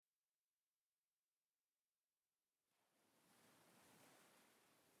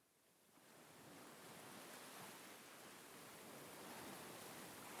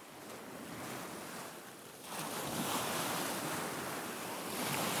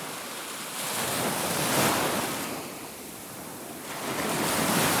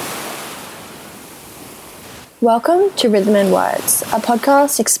Welcome to Rhythm and Words, a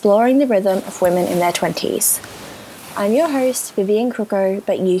podcast exploring the rhythm of women in their 20s. I'm your host, Vivian Crooko,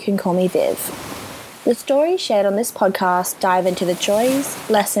 but you can call me Viv. The stories shared on this podcast dive into the joys,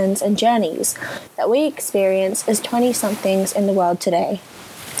 lessons, and journeys that we experience as 20-somethings in the world today.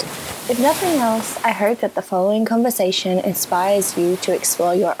 If nothing else, I hope that the following conversation inspires you to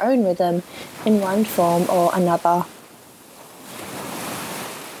explore your own rhythm in one form or another.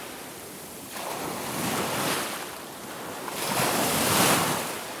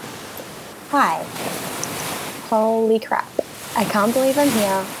 Hi. Holy crap. I can't believe I'm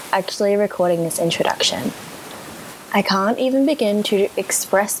here actually recording this introduction. I can't even begin to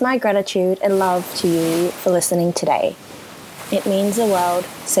express my gratitude and love to you for listening today. It means the world,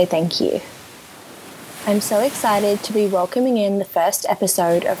 so thank you. I'm so excited to be welcoming in the first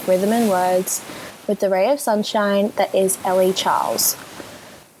episode of Rhythm and Words with the ray of sunshine that is Ellie Charles.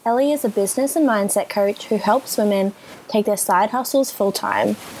 Ellie is a business and mindset coach who helps women take their side hustles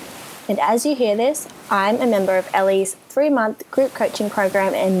full-time. And as you hear this, I'm a member of Ellie's 3-month group coaching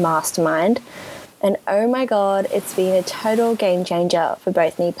program and mastermind. And oh my God, it's been a total game changer for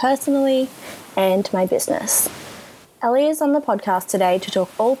both me personally and my business. Ellie is on the podcast today to talk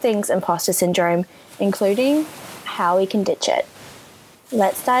all things imposter syndrome, including how we can ditch it.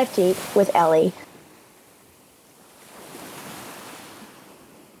 Let's dive deep with Ellie.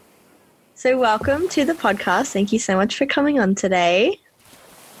 So welcome to the podcast. Thank you so much for coming on today.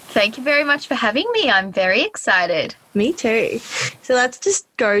 Thank you very much for having me. I'm very excited. Me too. So let's just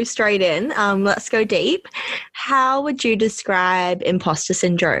go straight in. Let's go deep. How would you describe imposter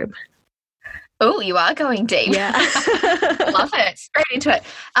syndrome? Oh, you are going deep. Yeah. Love it. Straight into it.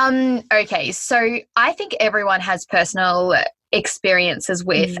 Okay, so I think everyone has personal experiences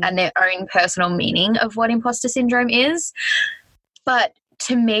with and their own personal meaning of what imposter syndrome is. But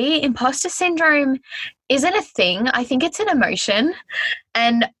to me, imposter syndrome isn't a thing. I think it's an emotion.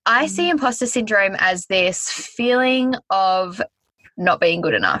 And I see imposter syndrome as this feeling of not being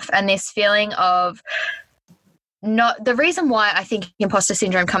good enough and this feeling of not the reason why I think imposter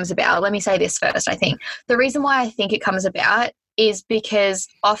syndrome comes about. Let me say this first. I think the reason why I think it comes about is because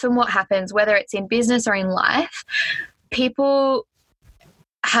often what happens, whether it's in business or in life, people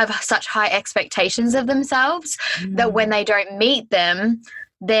have such high expectations of themselves that when they don't meet them,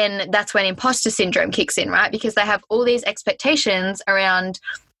 then that's when imposter syndrome kicks in, right? Because they have all these expectations around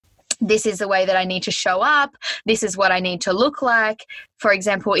this is the way that I need to show up. This is what I need to look like. For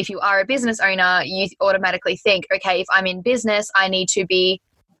example, if you are a business owner, you automatically think, okay, if I'm in business, I need to be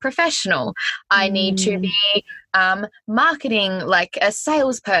professional. I need to be marketing like a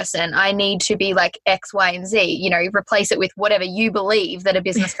salesperson. I need to be like X, Y, and Z, replace it with whatever you believe that a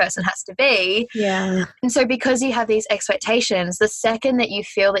business person has to be. Yeah. And so because you have these expectations, the second that you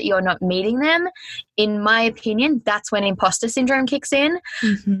feel that you're not meeting them, in my opinion, that's when imposter syndrome kicks in.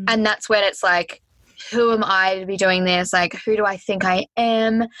 Mm-hmm. And that's when it's like, who am I to be doing this? Like, who do I think I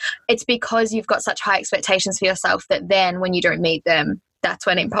am? It's because you've got such high expectations for yourself that then when you don't meet them, that's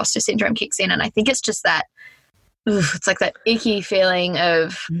when imposter syndrome kicks in. And I think it's just that, it's like that icky feeling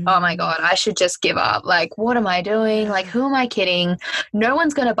of, oh my God, I should just give up. Like, what am I doing? Like, who am I kidding? No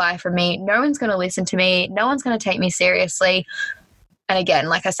one's going to buy from me. No one's going to listen to me. No one's going to take me seriously. And again,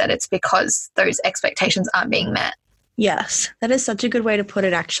 like I said, it's because those expectations aren't being met. Yes, that is such a good way to put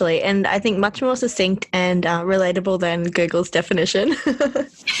it, actually. And I think much more succinct and relatable than Google's definition.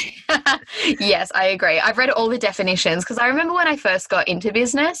 Yes, I agree. I've read all the definitions because I remember when I first got into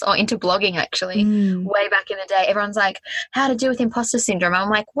business or into blogging, actually, way back in the day, everyone's like, how to deal with imposter syndrome. I'm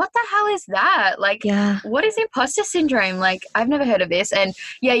like, what the hell is that? Like, What is imposter syndrome? Like, I've never heard of this. And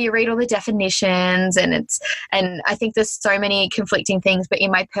yeah, you read all the definitions and I think there's so many conflicting things, but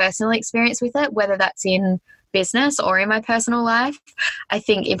in my personal experience with it, whether that's in business or in my personal life, I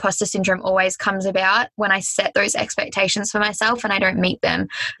think imposter syndrome always comes about when I set those expectations for myself and I don't meet them.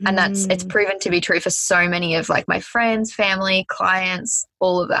 And it's proven to be true for so many of like my friends, family, clients,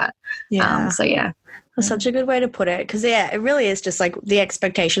 all of that. That's such a good way to put it, because it really is just like the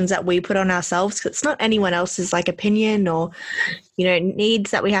expectations that we put on ourselves, because it's not anyone else's like opinion or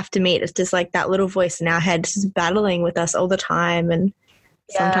needs that we have to meet. It's just like that little voice in our head just battling with us all the time, and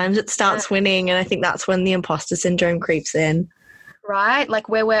sometimes it starts winning, and I think that's when the imposter syndrome creeps in. Right? Like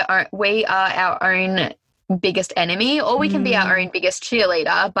where we are our own biggest enemy, or we can be our own biggest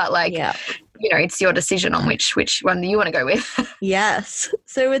cheerleader, but like, it's your decision on which one you want to go with. Yes.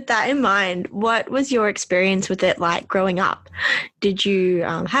 So with that in mind, what was your experience with it like growing up? Did you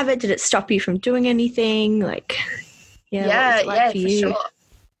have it? Did it stop you from doing anything? Like, for sure.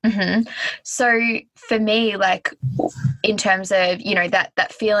 So for me, like in terms of, you know,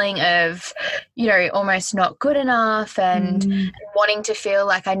 that feeling of, you know, almost not good enough and wanting to feel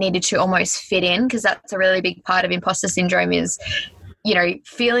like I needed to almost fit in, because that's a really big part of imposter syndrome is, you know,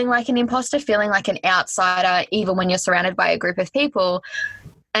 feeling like an imposter, feeling like an outsider, even when you're surrounded by a group of people.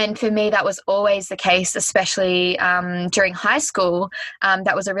 And for me, that was always the case, especially during high school.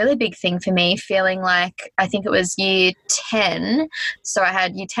 That was a really big thing for me, feeling like, I think it was year 10. So I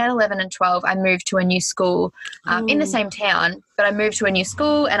had year 10, 11 and 12. I moved to a new school in the same town, but I moved to a new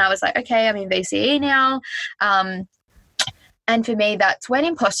school and I was like, okay, I'm in VCE now. And for me, that's when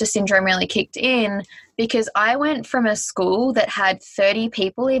imposter syndrome really kicked in, because I went from a school that had 30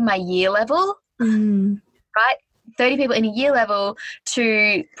 people in my year level, right? 30 people in a year level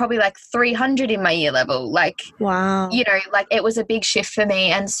to probably like 300 in my year level. Like, wow, you know, like it was a big shift for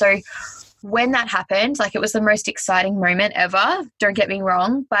me. And so when that happened, like it was the most exciting moment ever, don't get me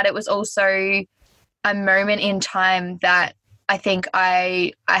wrong, but it was also a moment in time that I think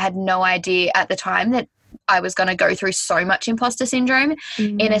I had no idea at the time that I was going to go through so much imposter syndrome,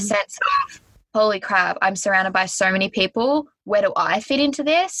 in a sense of, holy crap, I'm surrounded by so many people. Where do I fit into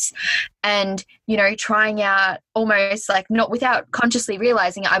this? And, you know, trying out almost like, not without consciously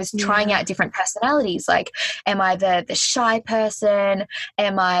realizing it, I was trying out different personalities. Like, am I the shy person?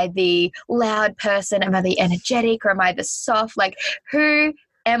 Am I the loud person? Am I the energetic, or am I the soft? Like, who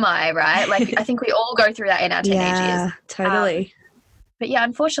am I, right? Like, I think we all go through that in our teenage years. Yeah, totally. But yeah,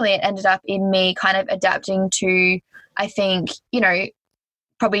 unfortunately, it ended up in me kind of adapting to, I think, you know,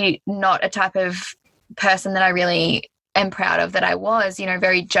 probably not a type of person that I really am proud of that I was, you know,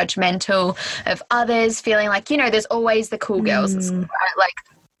 very judgmental of others, feeling like, you know, there's always the cool girls at school, right? Like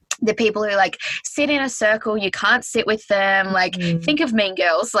the people who like sit in a circle, you can't sit with them. Like think of Mean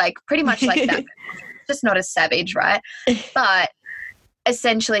Girls, like pretty much like that, just not as savage, right? But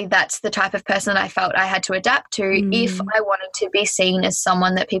essentially that's the type of person I felt I had to adapt to if I wanted to be seen as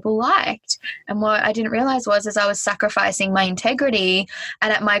someone that people liked. And what I didn't realize was, as I was sacrificing my integrity,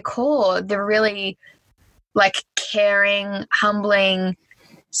 and at my core, the really like caring, humbling,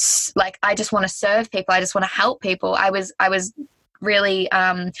 like I just want to serve people, I just want to help people, I was really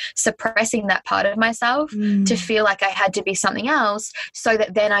suppressing that part of myself to feel like I had to be something else, so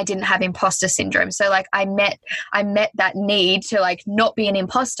that then I didn't have imposter syndrome. So like I met that need to like not be an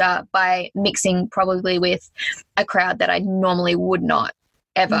imposter by mixing probably with a crowd that I normally would not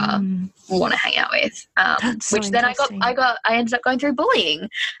ever want to hang out with, which then I ended up going through bullying,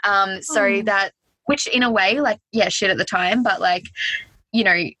 so that, which in a way, like, yeah, shit at the time, but like, you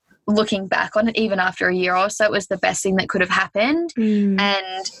know, looking back on it, even after a year or so, it was the best thing that could have happened.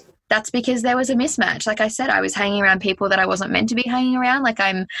 And that's because there was a mismatch. Like I said, I was hanging around people that I wasn't meant to be hanging around. Like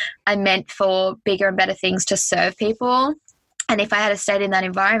I meant for bigger and better things, to serve people. And if I had stayed in that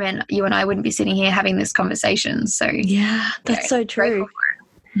environment, you and I wouldn't be sitting here having this conversation. So yeah, that's so true.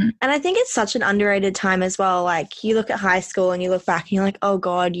 And I think it's such an underrated time as well. Like you look at high school and you look back and you're like, oh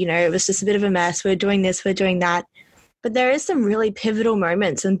God, you know, it was just a bit of a mess. We're doing this, we're doing that. But there is some really pivotal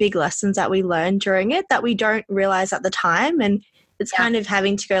moments and big lessons that we learn during it that we don't realize at the time. And it's kind of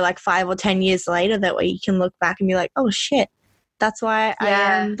having to go like 5 or 10 years later that way you can look back and be like, oh shit, that's why I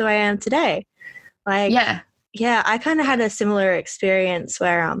am the way I am today. Like, yeah, I kind of had a similar experience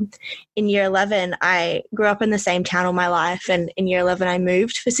where in year 11, I grew up in the same town all my life. And in year 11, I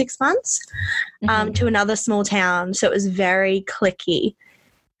moved for 6 months to another small town. So it was very cliquey.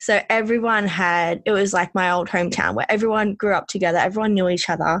 So everyone it was like my old hometown where everyone grew up together. Everyone knew each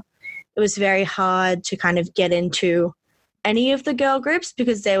other. It was very hard to kind of get into any of the girl groups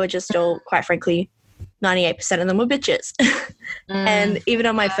because they were just all, quite frankly, 98% of them were bitches. And even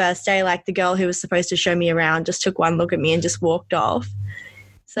on my first day, like the girl who was supposed to show me around just took one look at me and just walked off.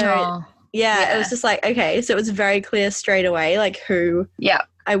 So it was just like, okay, so it was very clear straight away, like who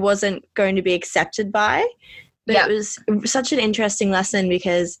I wasn't going to be accepted by. But it was such an interesting lesson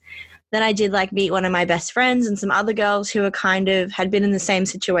because then I did like meet one of my best friends and some other girls who were kind of had been in the same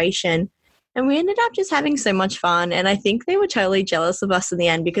situation. And we ended up just having so much fun. And I think they were totally jealous of us in the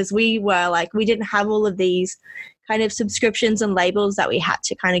end because we were like, we didn't have all of these kind of subscriptions and labels that we had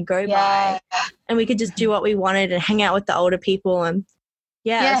to kind of go by. And we could just do what we wanted and hang out with the older people. And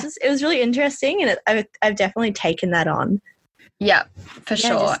it was really interesting. And I've definitely taken that on. Yeah, for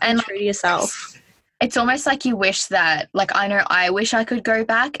sure. And true to yourself. It's almost like you wish that, like, I know I wish I could go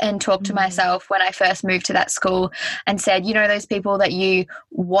back and talk to myself when I first moved to that school and said, you know, those people that you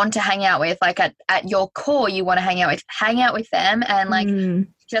want to hang out with, like at your core, you want to hang out with them and like,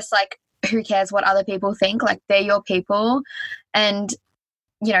 just like, who cares what other people think? Like they're your people and,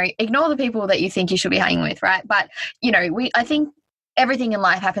 you know, ignore the people that you think you should be hanging with. Right. But, you know, I think everything in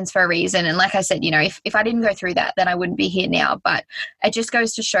life happens for a reason. And like I said, you know, if I didn't go through that, then I wouldn't be here now. But it just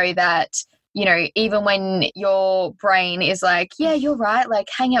goes to show that, you know, even when your brain is like, yeah, you're right, like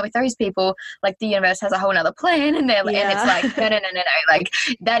hang out with those people, like the universe has a whole nother plan, and and it's like, no, like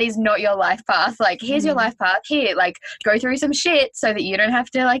that is not your life path. Like, here's your life path here, like go through some shit so that you don't have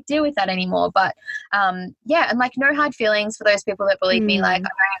to like deal with that anymore. But yeah, and like no hard feelings for those people that bullied me. Like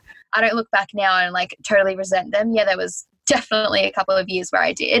I don't look back now and like totally resent them. Yeah, there was definitely a couple of years where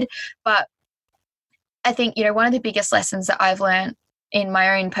I did, but I think, you know, one of the biggest lessons that I've learned in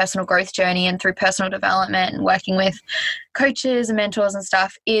my own personal growth journey and through personal development and working with coaches and mentors and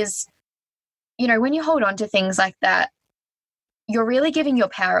stuff is, you know, when you hold on to things like that, you're really giving your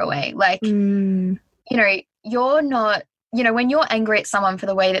power away. Like, you know, you're not, you know, when you're angry at someone for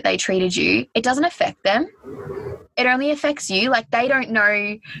the way that they treated you, it doesn't affect them. It only affects you. Like, they don't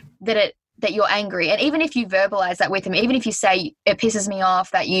know that you're angry. And even if you verbalize that with them, even if you say it pisses me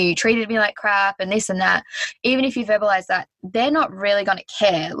off that you treated me like crap and this and that, even if you verbalize that, they're not really going to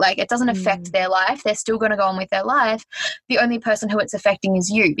care. Like, it doesn't affect their life. They're still going to go on with their life. The only person who it's affecting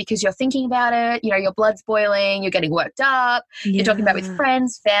is you, because you're thinking about it, you know, your blood's boiling, you're getting worked up, you're talking about with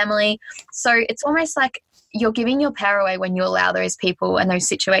friends, family. So it's almost like you're giving your power away when you allow those people and those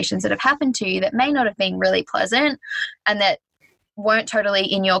situations that have happened to you that may not have been really pleasant and that weren't totally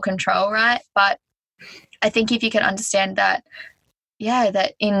in your control, right? But I think if you can understand that, yeah,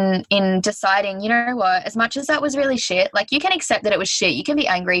 that in deciding, you know what, as much as that was really shit, like, you can accept that it was shit, you can be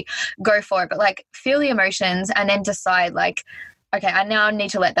angry, go for it, but like feel the emotions and then decide like, okay, I now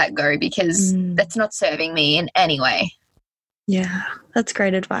need to let that go because that's not serving me in any way. Yeah, that's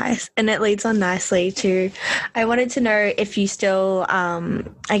great advice. And it leads on nicely to, I wanted to know if you still,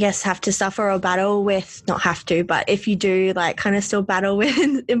 I guess, have to suffer or battle with, not have to, but if you do like kind of still battle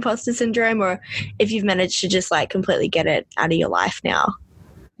with imposter syndrome, or if you've managed to just like completely get it out of your life now.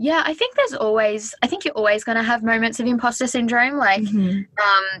 Yeah, I think you're always going to have moments of imposter syndrome. Like,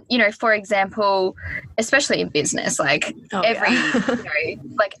 you know, for example, especially in business, like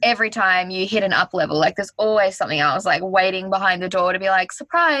every time you hit an up level, like there's always something else like waiting behind the door to be like,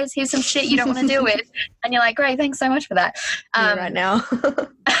 surprise, here's some shit you don't want to deal with. And you're like, great, thanks so much for that. Right now.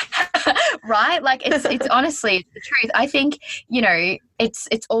 Right? Like it's honestly, it's the truth. I think, you know, it's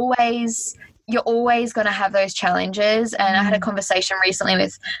always, you're always going to have those challenges. And I had a conversation recently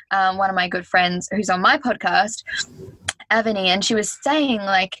with one of my good friends who's on my podcast, Avani, and she was saying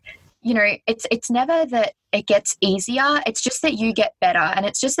like, you know, it's never that it gets easier. It's just that you get better, and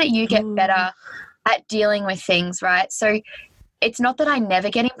it's just that you get better at dealing with things, right? So it's not that I never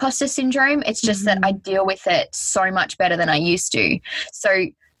get imposter syndrome. It's just that I deal with it so much better than I used to. So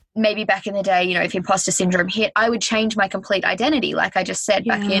maybe back in the day, you know, if imposter syndrome hit, I would change my complete identity. Like I just said,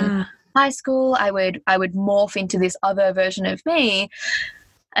 back in high school, I would morph into this other version of me,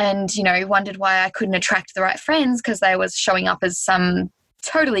 and, you know, wondered why I couldn't attract the right friends because they was showing up as some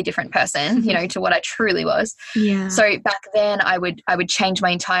totally different person, you know, to what I truly was. Yeah. So back then I would change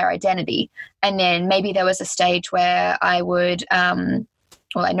my entire identity. And then maybe there was a stage where I would,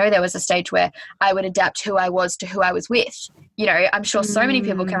 I know there was a stage where I would adapt who I was to who I was with. You know, I'm sure so many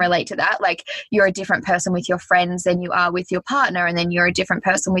people can relate to that. Like, you're a different person with your friends than you are with your partner, and then you're a different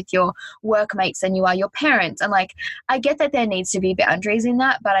person with your workmates than you are your parents. And like, I get that there needs to be boundaries in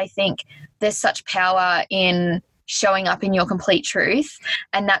that, but I think there's such power in showing up in your complete truth,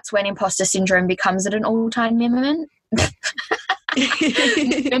 and that's when imposter syndrome becomes at an all-time minimum. What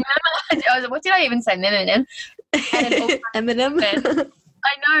did I even say? Minimum. Eminem.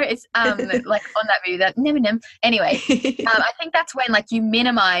 I know, it's like on that movie, that Eminem. Anyway, I think that's when like you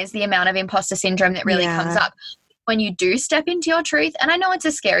minimize the amount of imposter syndrome that really comes up when you do step into your truth. And I know it's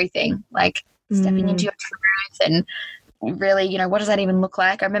a scary thing, like stepping into your truth, and really, you know, what does that even look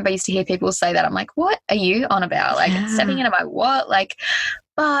like? I remember I used to hear people say that. I'm like, what are you on about? Like, stepping into my what? Like,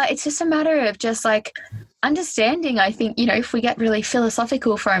 but it's just a matter of just like understanding. I think, you know, if we get really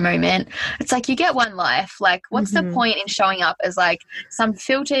philosophical for a moment, it's like you get one life. Like, what's the point in showing up as like some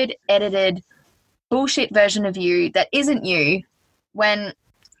filtered, edited bullshit version of you that isn't you, when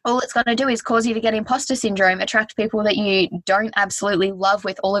all it's going to do is cause you to get imposter syndrome, attract people that you don't absolutely love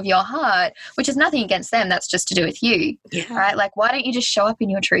with all of your heart, which is nothing against them. That's just to do with you, right? Like, why don't you just show up in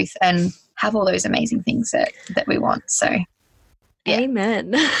your truth and have all those amazing things that we want? So,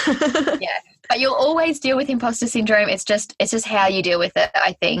 Amen. Yeah. But you'll always deal with imposter syndrome. It's just how you deal with it,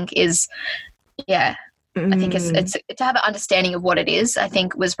 I think, is, I think it's to have an understanding of what it is, I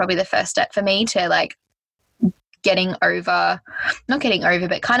think was probably the first step for me to like getting over, not getting over,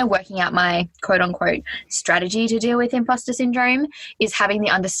 but kind of working out my quote unquote strategy to deal with imposter syndrome is having the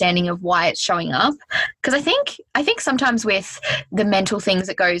understanding of why it's showing up. Because I think sometimes with the mental things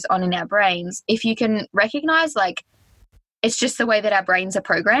that goes on in our brains, if you can recognize like it's just the way that our brains are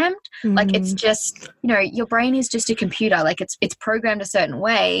programmed, like it's just, you know, your brain is just a computer, like it's programmed a certain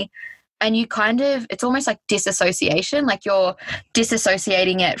way. And you kind of, it's almost like disassociation, like you're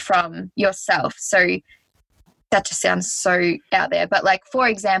disassociating it from yourself. So that just sounds so out there. But like, for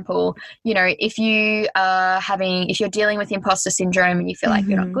example, you know, if you're dealing with imposter syndrome and you feel like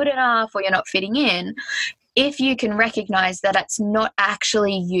you're not good enough or you're not fitting in, if you can recognize that it's not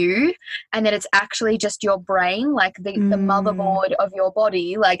actually you and that it's actually just your brain, like the motherboard of your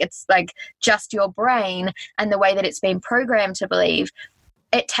body, like it's like just your brain and the way that it's been programmed to believe,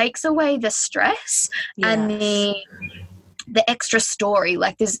 it takes away the stress and the extra story.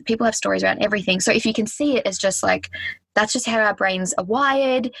 Like people have stories around everything. So if you can see it as just like, that's just how our brains are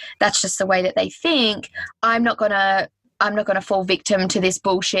wired. That's just the way that they think. I'm not going to fall victim to this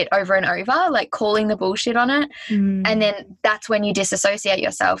bullshit over and over, like calling the bullshit on it. And then that's when you disassociate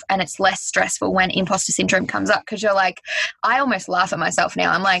yourself and it's less stressful when imposter syndrome comes up. Cause you're like, I almost laugh at myself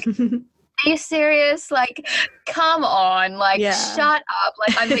now. I'm like, are you serious? Like, come on, like, shut up.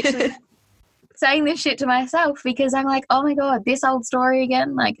 Like, I'm literally saying this shit to myself because I'm like, oh my God, this old story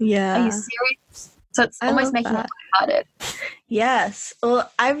again. Like, are you serious? So it's almost making it harder. Yes.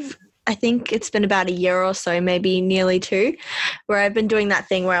 Well, I think it's been about a year or so, maybe nearly 2, where I've been doing that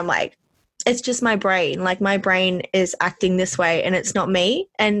thing where I'm like, it's just my brain. Like my brain is acting this way and it's not me.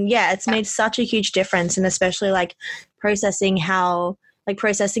 And yeah, it's made such a huge difference. And especially like processing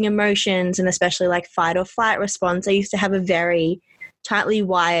emotions and especially like fight or flight response. I used to have a very tightly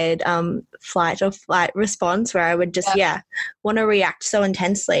wired flight or flight response where I would just, want to react so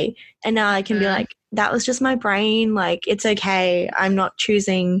intensely. And now I can be like, that was just my brain. Like, it's okay. I'm not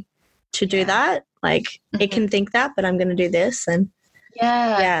choosing to do that. Like it can think that, but I'm going to do this. And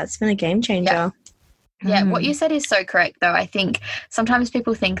it's been a game changer. Yeah. What you said is so correct though. I think sometimes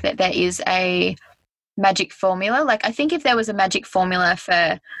people think that there is a magic formula. Like I think if there was a magic formula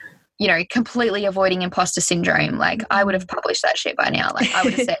for, you know, completely avoiding imposter syndrome, like I would have published that shit by now. Like I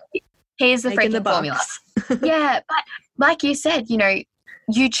would have said, here's the freaking formula. But like you said, you know,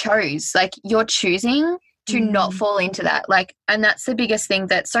 you chose, like you're choosing to not fall into that. Like, and that's the biggest thing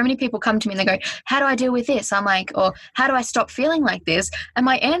that so many people come to me and they go, how do I deal with this? I'm like, or how do I stop feeling like this? And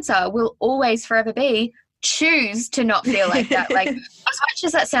my answer will always forever be, choose to not feel like that. Like as much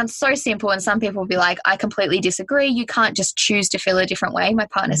as that sounds so simple and some people will be like, I completely disagree. You can't just choose to feel a different way. My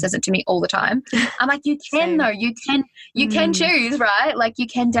partner says it to me all the time. I'm like, you can though. You can choose, right? Like you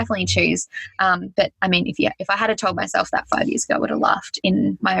can definitely choose. But I mean, if I had told myself that 5 years ago, I would have laughed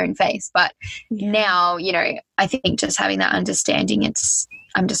in my own face. But now, you know, I think just having that understanding,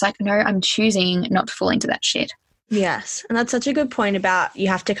 I'm just like, no, I'm choosing not to fall into that shit. Yes. And that's such a good point about you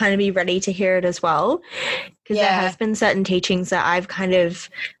have to kind of be ready to hear it as well. Because there has been certain teachings that I've kind of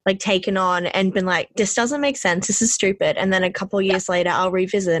like taken on and been like, this doesn't make sense. This is stupid. And then a couple of years later, I'll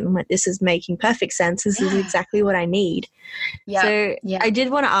revisit and I'm like, this is making perfect sense. This is exactly what I need. So I did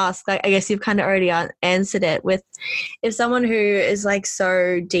want to ask, like, I guess you've kind of already answered it with if someone who is like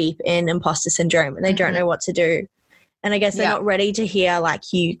so deep in imposter syndrome and they don't know what to do. And I guess they're not ready to hear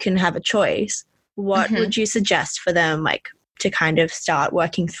like you can have a choice. What would you suggest for them, like, to kind of start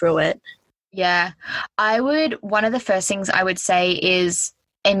working through it? Yeah, one of the first things I would say is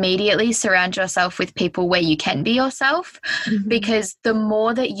immediately surround yourself with people where you can be yourself, because the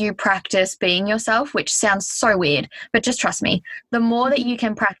more that you practice being yourself, which sounds so weird, but just trust me, the more that you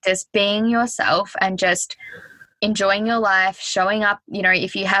can practice being yourself and just enjoying your life, showing up, you know,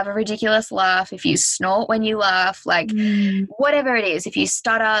 if you have a ridiculous laugh, if you snort when you laugh, like whatever it is, if you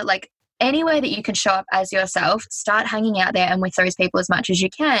stutter, like, any way that you can show up as yourself, start hanging out there and with those people as much as you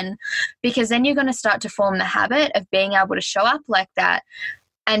can, because then you're going to start to form the habit of being able to show up like that.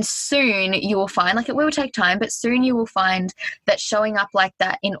 And soon you will find, like it will take time, but soon you will find that showing up like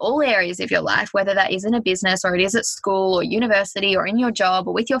that in all areas of your life, whether that is in a business or it is at school or university or in your job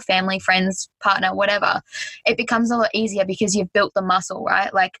or with your family, friends, partner, whatever, it becomes a lot easier because you've built the muscle,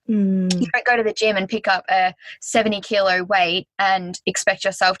 right? Like you don't go to the gym and pick up a 70-kilo weight and expect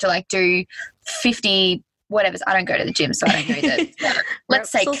yourself to like do 50 whatever. I don't go to the gym, so I don't know that. Let's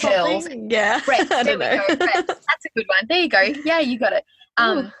say curls. Yeah. Reps. There we go. Reps. That's a good one. There you go. Yeah, you got it.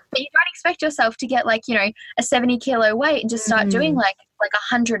 But you don't expect yourself to get like, you know, a 70-kilo weight and just start doing like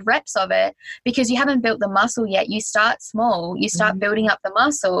 100 reps of it, because you haven't built the muscle yet. You start small, you start building up the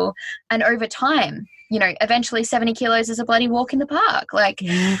muscle, and over time, you know, eventually 70 kilos is a bloody walk in the park. Like,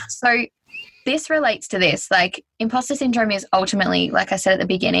 so this relates to this. Like, imposter syndrome is ultimately, like I said at the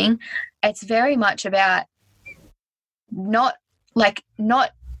beginning, it's very much about not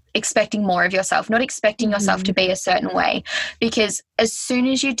expecting more of yourself, not expecting yourself to be a certain way. Because as soon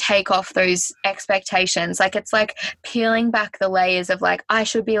as you take off those expectations, like, it's like peeling back the layers of like, I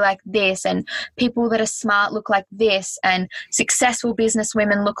should be like this, and people that are smart look like this, and successful business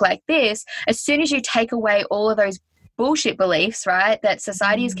women look like this. As soon as you take away all of those bullshit beliefs, right, that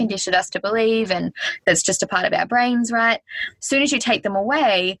society has conditioned us to believe, and that's just a part of our brains, right? As soon as you take them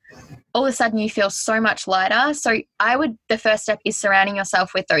away, all of a sudden you feel so much lighter. So the first step is surrounding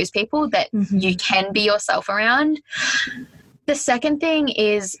yourself with those people that you can be yourself around. The second thing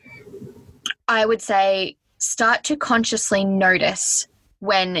is, I would say, start to consciously notice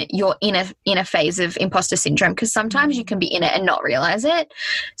when you're in a phase of imposter syndrome, because sometimes you can be in it and not realize it.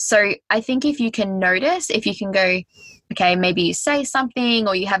 So I think if you can notice, if you can go, okay, maybe you say something,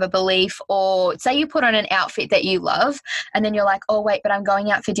 or you have a belief, or say you put on an outfit that you love, and then you're like, oh wait, but I'm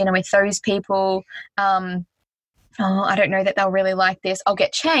going out for dinner with those people. I don't know that they'll really like this. I'll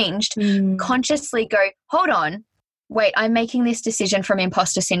get changed. Consciously go, hold on, wait, I'm making this decision from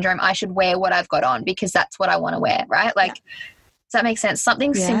imposter syndrome. I should wear what I've got on because that's what I want to wear, right? Like, does that make sense?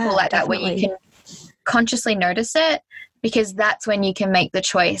 Something simple like that, where you can consciously notice it, because that's when you can make the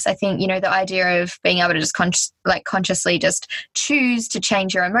choice. I think, the idea of being able to just consciously just choose to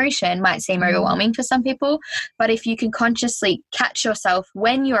change your emotion might seem overwhelming for some people. But if you can consciously catch yourself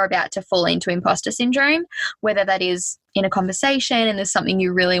when you're about to fall into imposter syndrome, whether that is in a conversation and there's something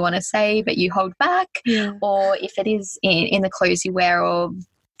you really want to say but you hold back, or if it is in the clothes you wear or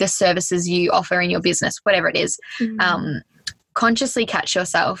the services you offer in your business, whatever it is, consciously catch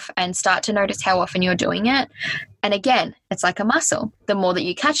yourself and start to notice how often you're doing it. And again, it's like a muscle. The more that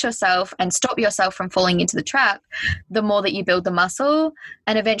you catch yourself and stop yourself from falling into the trap, the more that you build the muscle.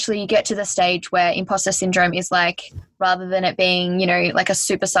 And eventually you get to the stage where imposter syndrome is like, rather than it being, like a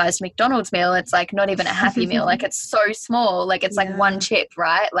supersized McDonald's meal, it's like not even a Happy Meal. Like, it's so small. Like, it's like one chip,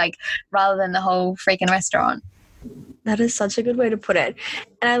 right? Like, rather than the whole freaking restaurant. That is such a good way to put it.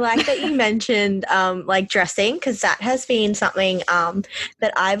 And I like that you mentioned like dressing, because that has been something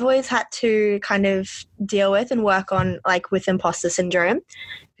that I've always had to kind of deal with and work on, like with imposter syndrome.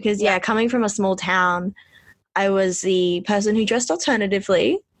 Because, coming from a small town, I was the person who dressed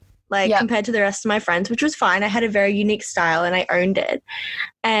alternatively, compared to the rest of my friends, which was fine. I had a very unique style and I owned it.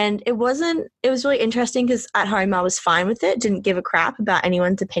 And it was really interesting because at home I was fine with it, didn't give a crap about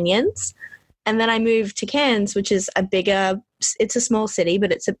anyone's opinions. And then I moved to Cairns, which is it's a small city,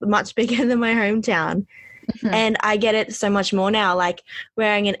 but it's much bigger than my hometown. And I get it so much more now, like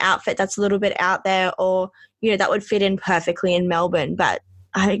wearing an outfit that's a little bit out there, or, that would fit in perfectly in Melbourne. But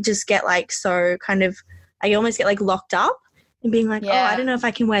I just get I almost get like locked up and being like, oh, I don't know if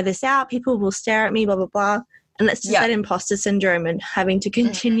I can wear this out. People will stare at me, blah, blah, blah. And it's just that imposter syndrome and having to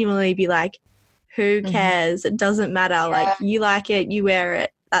continually be like, who cares? It doesn't matter. Like, you like it, you wear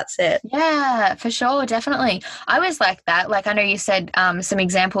it. That's it. Yeah, for sure. Definitely. I was like that. Like, I know you said some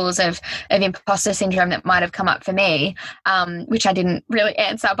examples of imposter syndrome that might have come up for me, which I didn't really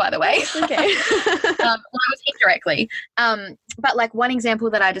answer, by the way. Okay. Well, I was indirectly. But like, one example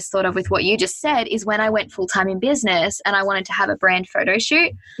that I just thought of with what you just said is when I went full-time in business and I wanted to have a brand photo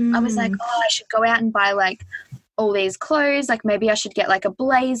shoot. I was like, I should go out and buy like all these clothes. Like, maybe I should get like a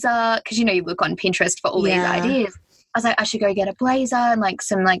blazer, because, you look on Pinterest for all these ideas. I was like, I should go get a blazer and like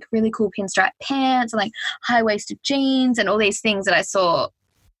some like really cool pinstripe pants and like high-waisted jeans and all these things that I saw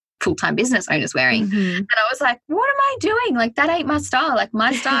full-time business owners wearing. And I was like, what am I doing? Like, that ain't my style. Like,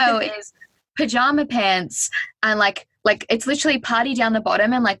 my style is pajama pants and like it's literally party down the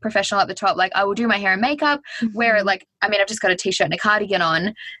bottom and like professional at the top. Like, I will do my hair and makeup, wear it like, I've just got a t-shirt and a cardigan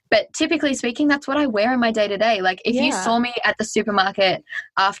on, but typically speaking, that's what I wear in my day-to-day. Like, if you saw me at the supermarket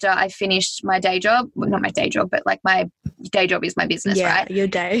after I finished my day job, well, not my day job, but like my day job is my business, right? Your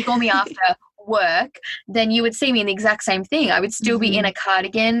day. You saw me after work, then you would see me in the exact same thing. I would still be in a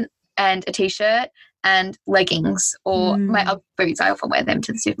cardigan and a t-shirt and leggings, or my Ugg boots. I often wear them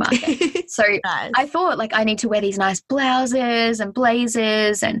to the supermarket. So nice. I thought like, I need to wear these nice blouses and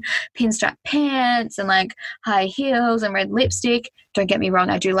blazers and pinstripe pants and like high heels and red lipstick. Don't get me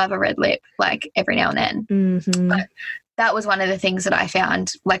wrong, I do love a red lip like every now and then. But that was one of the things that I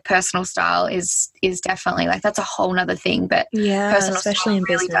found, like, personal style is definitely like, that's a whole nother thing. But personal especially in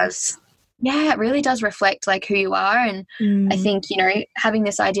really business. it really does reflect like who you are. And I think, having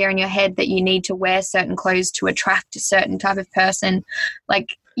this idea in your head that you need to wear certain clothes to attract a certain type of person,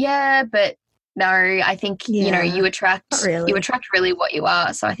 like, but no, I think, you attract really what you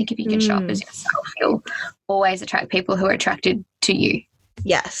are. So I think if you can show up as yourself, you'll always attract people who are attracted to you.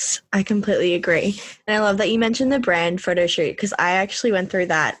 Yes, I completely agree. And I love that you mentioned the brand photo shoot, because I actually went through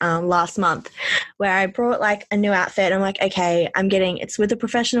that last month, where I brought like a new outfit. I'm like, okay, it's with a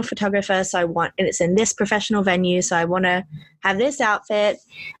professional photographer. So and it's in this professional venue. So I want to have this outfit.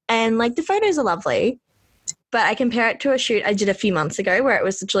 And like the photos are lovely, but I compare it to a shoot I did a few months ago where it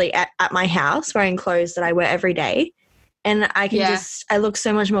was literally at my house wearing clothes that I wear every day. And I can I look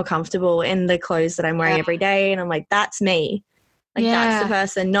so much more comfortable in the clothes that I'm wearing every day. And I'm like, that's me. Like, that's the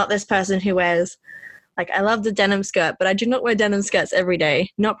person, not this person who wears, like, I love the denim skirt, but I do not wear denim skirts every day.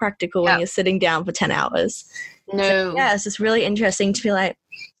 Not practical when you're sitting down for 10 hours. No. So, it's just really interesting to be like,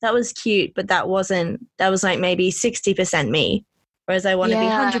 that was cute, but that was like maybe 60% me. Whereas I want to be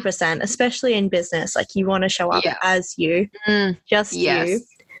 100%, especially in business. Like, you want to show up as you, just you,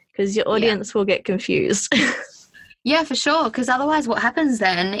 because your audience will get confused. Yeah, for sure. Because otherwise what happens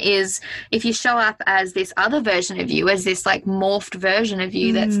then is if you show up as this other version of you, as this like morphed version of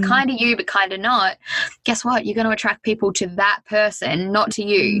you that's kind of you but kind of not, guess what? You're going to attract people to that person, not to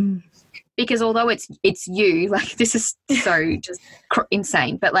you. Because although it's you, like this is so just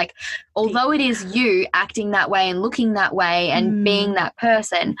insane, but like although it is you acting that way and looking that way and being that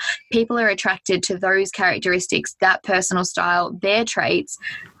person, people are attracted to those characteristics, that personal style, their traits,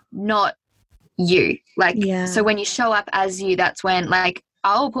 not you. Like, so when you show up as you, that's when, like,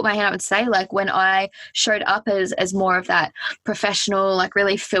 I'll put my hand up and say, like, when I showed up as more of that professional, like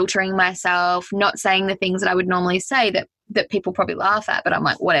really filtering myself, not saying the things that I would normally say that people probably laugh at, but I'm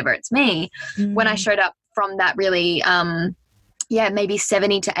like, whatever, it's me. When I showed up from that really, maybe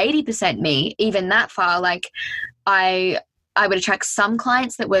 70 to 80% me, even that far, like I would attract some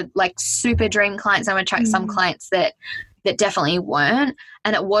clients that were like super dream clients. I would attract some clients that definitely weren't.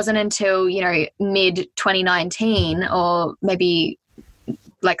 And it wasn't until, mid 2019 or maybe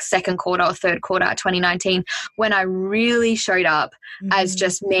like second quarter or third quarter 2019 when I really showed up as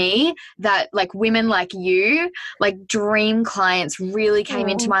just me, that like women like you, like dream clients really came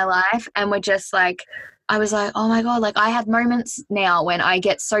into my life and were just like, I was like, oh my God, like I have moments now when I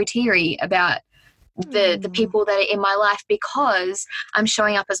get so teary about the people that are in my life because I'm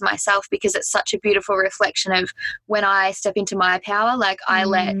showing up as myself, because it's such a beautiful reflection of when I step into my power, like I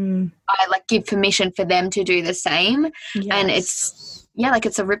give permission for them to do the same. And it's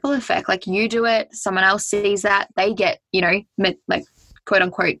it's a ripple effect. Like you do it, someone else sees that, they get, like quote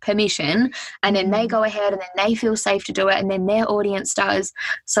unquote permission, and then they go ahead and then they feel safe to do it, and then their audience does.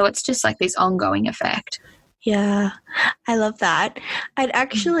 So it's just like this ongoing effect. Yeah, I love that. I'd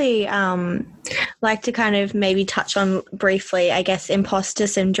actually like to kind of maybe touch on briefly, I guess, imposter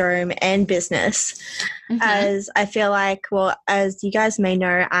syndrome and business, as I feel like, well, as you guys may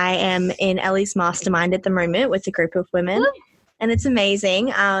know, I am in Ellie's mastermind at the moment with a group of women. And it's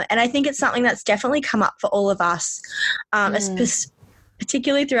amazing. And I think it's something that's definitely come up for all of us,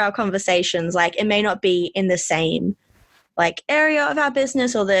 particularly through our conversations. Like it may not be in the same like area of our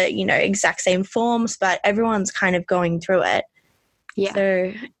business or the, exact same forms, but everyone's kind of going through it. Yeah.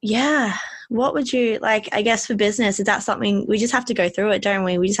 So, what would you like, I guess for business, is that something we just have to go through it, don't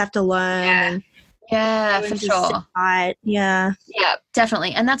we? We just have to learn. Yeah, for sure. Yeah,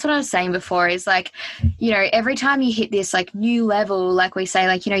 definitely. And that's what I was saying before is like, every time you hit this like new level, like we say,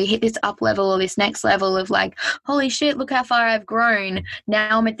 like, you hit this up level or this next level of like, holy shit, look how far I've grown.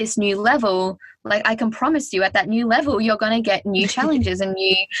 Now I'm at this new level. Like I can promise you at that new level, you're going to get new challenges and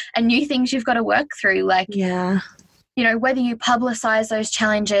new things you've got to work through. Like, whether you publicize those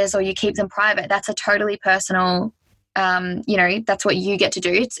challenges or you keep them private, that's a totally personal that's what you get to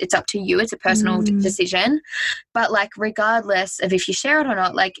do. It's up to you. It's a personal decision. But like, regardless of if you share it or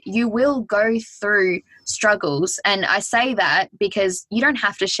not, like you will go through struggles. And I say that because you don't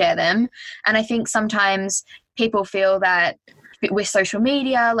have to share them. And I think sometimes people feel that with social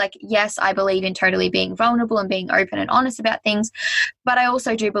media, like, yes, I believe in totally being vulnerable and being open and honest about things. But I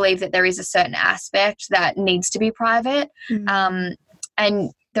also do believe that there is a certain aspect that needs to be private.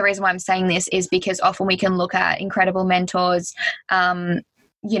 And the reason why I'm saying this is because often we can look at incredible mentors, like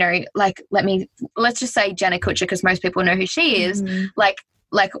let's just say Jenna Kutcher, because most people know who she is. Like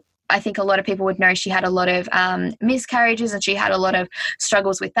I think a lot of people would know she had a lot of miscarriages and she had a lot of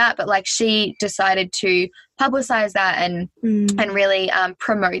struggles with that. But like she decided to publicize that and really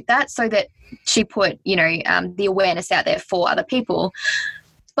promote that so that she put, the awareness out there for other people.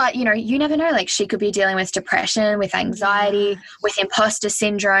 But, you never know, like she could be dealing with depression, with anxiety, with imposter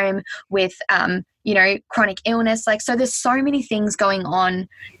syndrome, with, chronic illness. Like, so there's so many things going on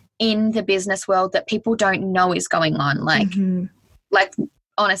in the business world that people don't know is going on. Like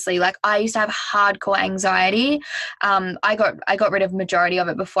honestly, like I used to have hardcore anxiety. I got rid of majority of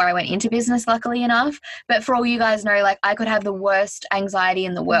it before I went into business, luckily enough. But for all you guys know, like I could have the worst anxiety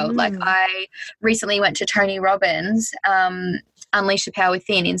in the world. Like I recently went to Tony Robbins, Unleash the Power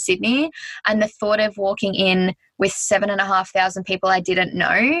Within in Sydney, and the thought of walking in with 7,500 people I didn't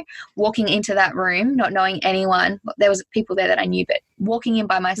know, walking into that room, not knowing anyone. There was people there that I knew, but walking in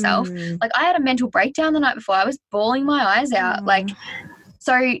by myself, like I had a mental breakdown the night before. I was bawling my eyes out. Like,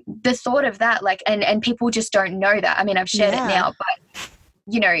 so the thought of that, like, and people just don't know that. I mean, I've shared it now, but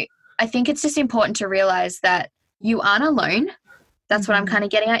you know, I think it's just important to realize that you aren't alone. That's what I'm kind of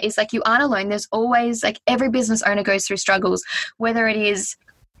getting at, is like you aren't alone. There's always, like, every business owner goes through struggles, whether it is,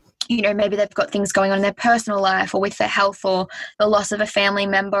 you know, maybe they've got things going on in their personal life or with their health, or the loss of a family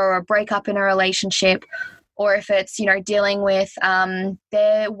member, or a breakup in a relationship, or if it's, you know, dealing with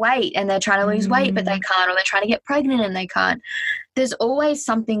their weight and they're trying to lose weight but they can't, or they're trying to get pregnant and they can't. There's always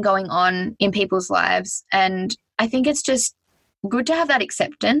something going on in people's lives, and I think it's just good to have that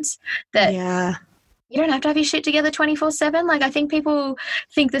acceptance that you don't have to have your shit together 24/7. Like, I think people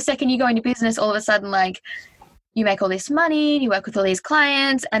think the second you go into business, all of a sudden, like, you make all this money, you work with all these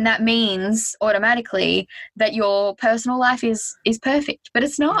clients, and that means automatically that your personal life is perfect, but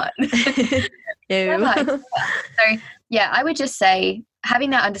it's not. No. So, yeah, I would just say having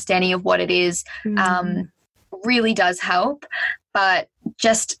that understanding of what it is really does help, but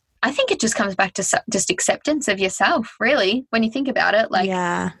just, I think it just comes back to just acceptance of yourself, really, when you think about it. Like,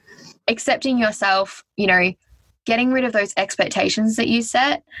 accepting yourself, you know, getting rid of those expectations that you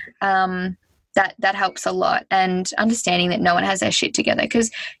set, that helps a lot, and understanding that no one has their shit together.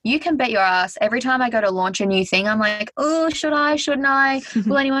 Because you can bet your ass, every time I go to launch a new thing, I'm like, oh, should I, shouldn't I?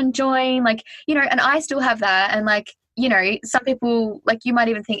 Will anyone join? Like, you know, and I still have that. And like, you know, some people, like, you might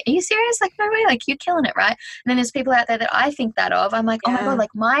even think, are you serious? Like, no way, like, you're killing it, right? And then there's people out there that I think that of. I'm like, oh my God,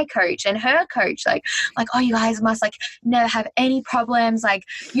 like my coach and her coach, like, oh, you guys must, like, never have any problems. Like,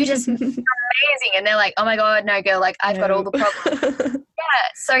 you just are amazing. And they're like, oh my God, no, girl, like, I've got all the problems.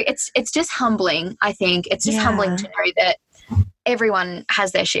 So it's just humbling, I think. It's just humbling to know that everyone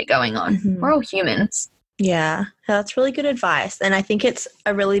has their shit going on. We're all humans. Yeah, that's really good advice. And I think it's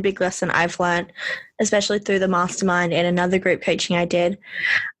a really big lesson I've learned, especially through the mastermind and another group coaching I did.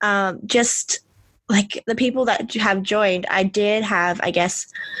 Just like the people that have joined, I did have, I guess,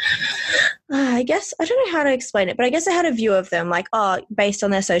 I don't know how to explain it, but I guess I had a view of them, like, oh, based on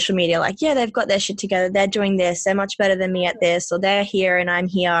their social media, like, yeah, they've got their shit together. They're doing this. They're much better than me at this, or they're here and I'm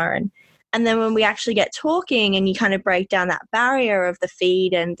here. And then when we actually get talking and you kind of break down that barrier of the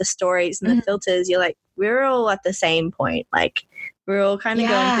feed and the stories and the filters, you're like, we're all at the same point. Like, we're all kind of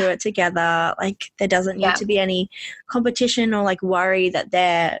going through it together. Like, there doesn't need to be any competition or like worry that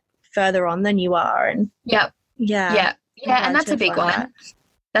they're further on than you are. And and that's a big one.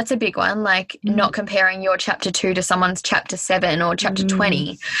 That's a big one. Like, not comparing your chapter 2 to someone's chapter 7 or chapter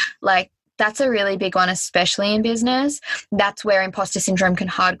 20. Like, that's a really big one, especially in business. That's where imposter syndrome can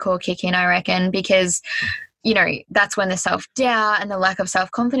hardcore kick in, I reckon, because, you know, that's when the self-doubt and the lack of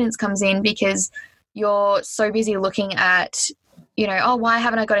self-confidence comes in, because you're so busy looking at, you know, oh, why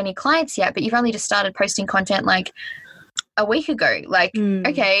haven't I got any clients yet? But you've only just started posting content like a week ago. Like,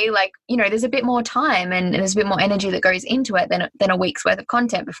 okay, like, you know, there's a bit more time and there's a bit more energy that goes into it than a week's worth of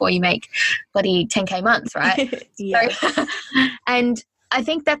content before you make bloody 10K months, right? So, and I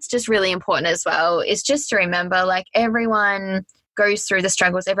think that's just really important as well, is just to remember, like, everyone goes through the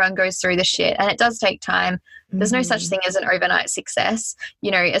struggles, everyone goes through the shit, and it does take time. There's no such thing as an overnight success.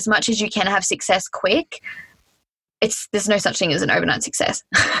 You know, as much as you can have success quick, there's no such thing as an overnight success.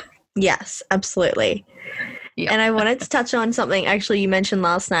 Yes, absolutely. Yeah. And I wanted to touch on something actually you mentioned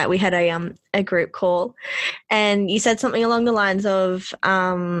last night. We had a group call, and you said something along the lines of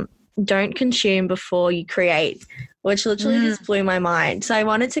don't consume before you create, which literally just blew my mind. So I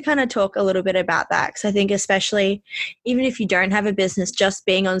wanted to kind of talk a little bit about that, because I think especially even if you don't have a business, just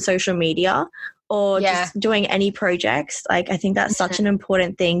being on social media or just doing any projects, like, I think that's such an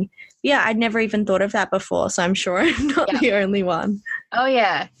important thing. Yeah, I'd never even thought of that before, so I'm sure I'm not the only one. Oh,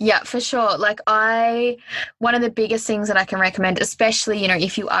 yeah. Yeah, for sure. Like, one of the biggest things that I can recommend, especially, you know,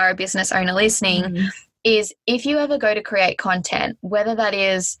 if you are a business owner listening, is if you ever go to create content, whether that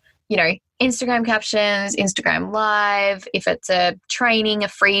is, you know, Instagram captions, Instagram live, if it's a training, a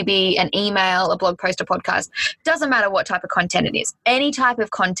freebie, an email, a blog post, a podcast, doesn't matter what type of content it is, any type of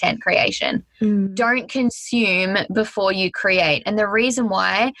content creation, don't consume before you create. And the reason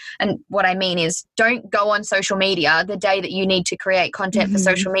why, and what I mean is, don't go on social media the day that you need to create content for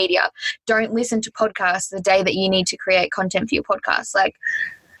social media. Don't listen to podcasts the day that you need to create content for your podcast. Like,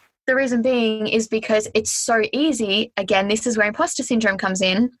 The reason being is because it's so easy. Again, this is where imposter syndrome comes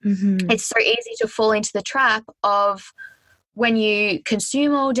in. It's so easy to fall into the trap of when you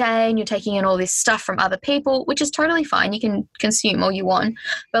consume all day and you're taking in all this stuff from other people, which is totally fine. You can consume all you want.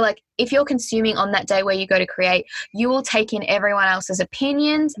 But like if you're consuming on that day where you go to create, you will take in everyone else's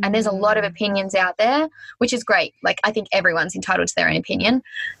opinions. And there's a lot of opinions out there, which is great. Like I think everyone's entitled to their own opinion.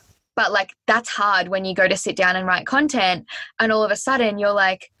 But like that's hard when you go to sit down and write content and all of a sudden you're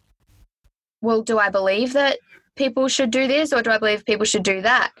like, well, do I believe that people should do this or do I believe people should do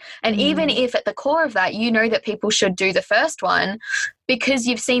that? And even if at the core of that, you know that people should do the first one because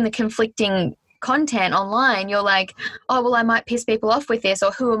you've seen the conflicting content online, you're like, oh, well, I might piss people off with this,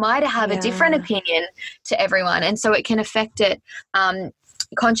 or who am I to have a different opinion to everyone? And so it can affect it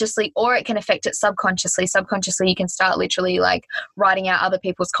consciously or it can affect it subconsciously. Subconsciously, you can start literally like writing out other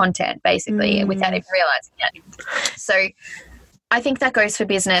people's content basically without even realizing it. So I think that goes for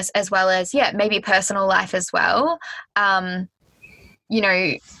business as well as, maybe personal life as well. You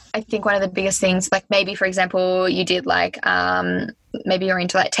know, I think one of the biggest things, like maybe, for example, you did like, maybe you're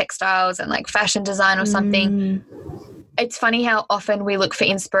into like textiles and like fashion design or something. It's funny how often we look for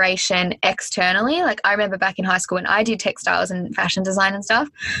inspiration externally. Like I remember back in high school when I did textiles and fashion design and stuff,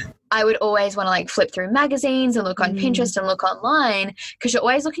 I would always want to like flip through magazines and look on Pinterest and look online because you're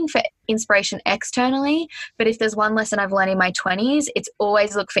always looking for inspiration externally. But if there's one lesson I've learned in my 20s, it's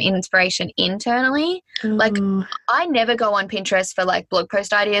always look for inspiration internally. Like I never go on Pinterest for like blog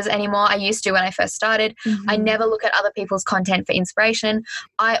post ideas anymore. I used to when I first started. I never look at other people's content for inspiration.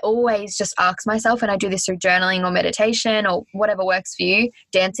 I always just ask myself, and I do this through journaling or meditation or whatever works for you,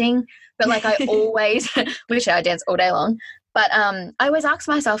 dancing. But like I always, literally I dance all day long. But I always ask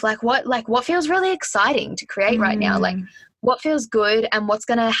myself, what feels really exciting to create right now? Like, what feels good and what's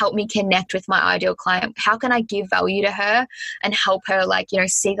going to help me connect with my ideal client? How can I give value to her and help her, like, you know,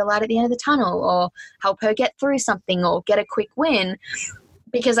 see the light at the end of the tunnel or help her get through something or get a quick win?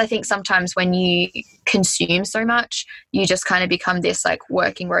 Because I think sometimes when you consume so much, you just kind of become this, like,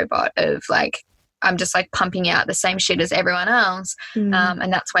 working robot of, like, I'm just, like, pumping out the same shit as everyone else. And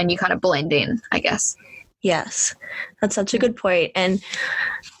that's when you kind of blend in, I guess. Yes, that's such a good point. And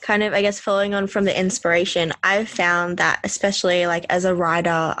kind of, I guess, following on from the inspiration, I've found that especially like as a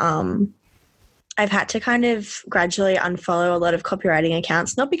writer, I've had to kind of gradually unfollow a lot of copywriting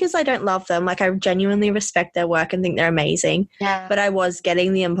accounts, not because I don't love them. Like I genuinely respect their work and think they're amazing. Yeah. But I was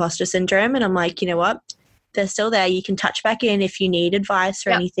getting the imposter syndrome and I'm like, you know what? They're still there. You can touch back in if you need advice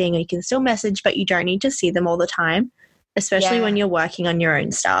or anything, or you can still message, but you don't need to see them all the time, especially when you're working on your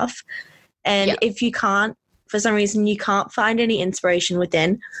own stuff. And if you can't, for some reason, you can't find any inspiration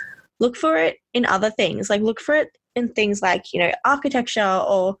within, look for it in other things. Like look for it in things like, you know, architecture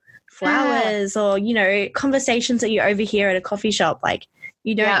or flowers or, you know, conversations that you overhear at a coffee shop. Like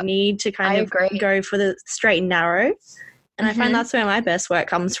you don't need to kind of go for the straight and narrow. And I find that's where my best work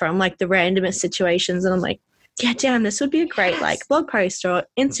comes from, like the randomest situations. And I'm like, yeah, damn, this would be a great like blog post or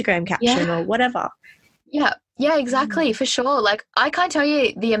Instagram caption or whatever. Yeah, exactly, for sure. Like, I can't tell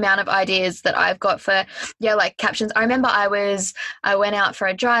you the amount of ideas that I've got for, like captions. I remember I went out for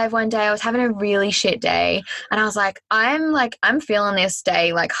a drive one day. I was having a really shit day. And I was like, I'm feeling this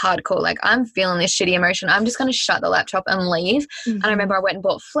day, like, hardcore. Like, I'm feeling this shitty emotion. I'm just going to shut the laptop and leave. And I remember I went and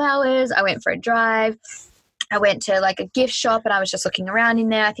bought flowers. I went for a drive. I went to like a gift shop and I was just looking around in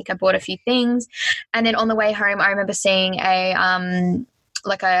there. I think I bought a few things. And then on the way home, I remember seeing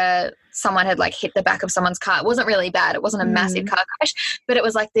someone had like hit the back of someone's car. It wasn't really bad. It wasn't a massive car crash, but it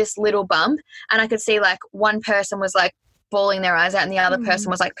was like this little bump. And I could see like one person was like bawling their eyes out and the other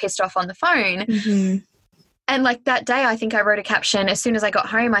person was like pissed off on the phone. And like that day, I think I wrote a caption. As soon as I got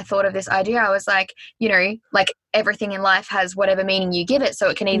home, I thought of this idea. I was like, you know, like everything in life has whatever meaning you give it. So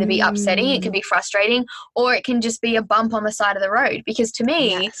it can either be upsetting, it can be frustrating, or it can just be a bump on the side of the road. Because to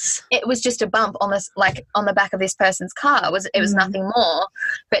me, it was just a bump on this, like on the back of this person's car. It was nothing more.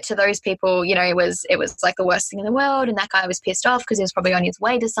 But to those people, you know, it was like the worst thing in the world. And that guy was pissed off because he was probably on his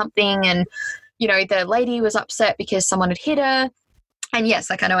way to something. And, you know, the lady was upset because someone had hit her. And yes,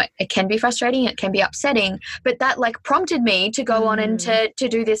 like I know it can be frustrating, it can be upsetting, but that like prompted me to go on and to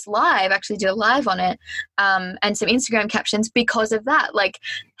do this live, actually did a live on it, and some Instagram captions because of that. Like,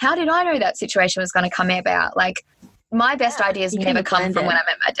 how did I know that situation was going to come about? Like, my best ideas never come from when I'm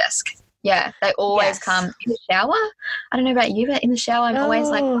at my desk. Yeah, they always come in the shower. I don't know about you, but in the shower, I'm always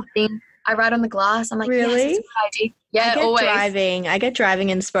like I write on the glass. I'm like, really? Yes, it's a good idea. Yeah, always. I get driving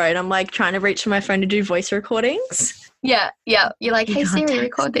inspo and I'm like trying to reach for my phone to do voice recordings. Yeah. You're like, You hey can't Siri, text.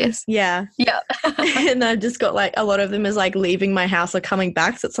 record this. Yeah. Yeah. And I've just got like a lot of them is like leaving my house or coming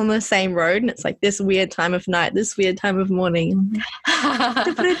back. So it's on the same road and it's like this weird time of night, this weird time of morning.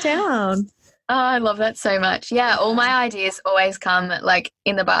 To put it down. Oh, I love that so much. Yeah, all my ideas always come like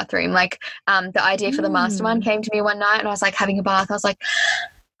in the bathroom. Like the idea for the mastermind came to me one night and I was like having a bath. I was like,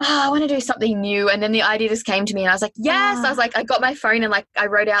 I want to do something new. And then the idea just came to me and I was like, yes. I was like, I got my phone and like I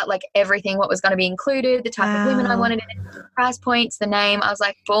wrote out like everything, what was going to be included, the type of women I wanted, price points, the name. I was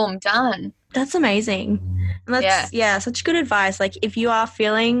like, boom, done. That's amazing. And that's such good advice. Like if you are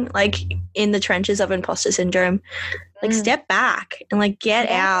feeling like in the trenches of imposter syndrome, like step back and like get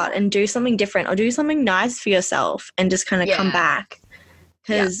out and do something different or do something nice for yourself and just kind of come back.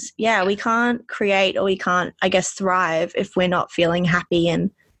 Because we can't create or we can't, I guess, thrive if we're not feeling happy and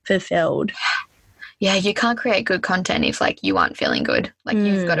fulfilled. Yeah, you can't create good content if like you aren't feeling good. Like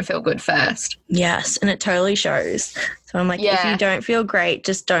you've got to feel good first. Yes, and it totally shows. So I'm like, if you don't feel great,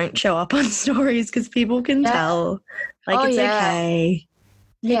 just don't show up on stories because people can tell. Like it's okay.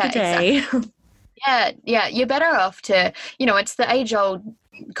 Take a day. Exactly. Yeah, you're better off to, it's the age-old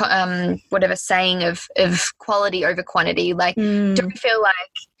whatever saying of quality over quantity. Like don't feel like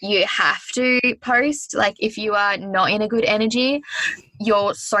you have to post. Like if you are not in a good energy,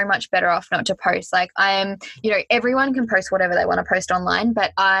 you're so much better off not to post. Like everyone can post whatever they want to post online,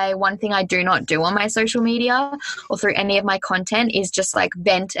 but one thing I do not do on my social media or through any of my content is just like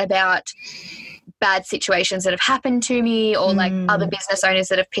vent about bad situations that have happened to me or like other business owners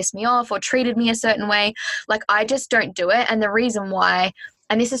that have pissed me off or treated me a certain way. Like I just don't do it. And the reason why,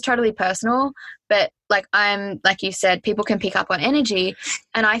 and this is totally personal, but like like you said, people can pick up on energy.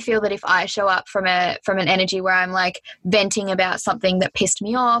 And I feel that if I show up from an energy where I'm like venting about something that pissed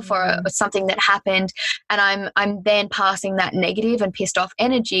me off or something that happened, and I'm then passing that negative and pissed off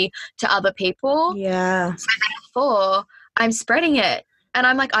energy to other people. Yeah. So therefore I'm spreading it. And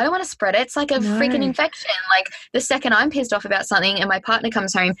I'm like, I don't want to spread it. It's like a freaking infection. Like the second I'm pissed off about something and my partner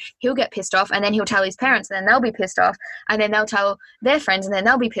comes home, he'll get pissed off and then he'll tell his parents and then they'll be pissed off and then they'll tell their friends and then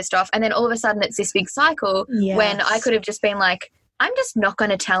they'll be pissed off. And then all of a sudden it's this big cycle when I could have just been like, I'm just not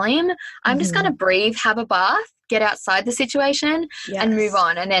going to tell him. I'm just going to breathe, have a bath, get outside the situation and move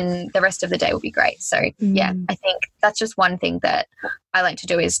on. And then the rest of the day will be great. So yeah, I think that's just one thing that I like to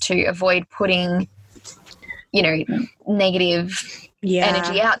do is to avoid putting, negative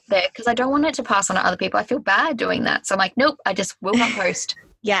energy out there because I don't want it to pass on to other people. I feel bad doing that. So I'm like, nope, I just will not post.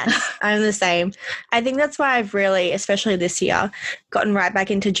 Yes, I'm the same. I think that's why I've really, especially this year, gotten right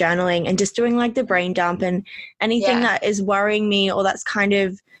back into journaling and just doing like the brain dump and anything that is worrying me or that's kind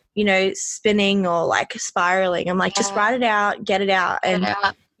of, spinning or like spiraling. I'm like, just write it out, get it out. And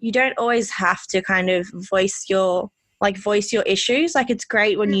you don't always have to kind of voice your issues. Like it's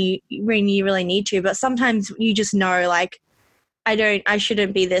great when you really need to, but sometimes you just know like, I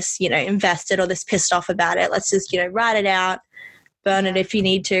shouldn't be this, invested or this pissed off about it. Let's just, write it out, burn it if you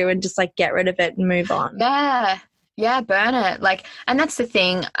need to, and just like get rid of it and move on. Yeah, burn it. Like, and that's the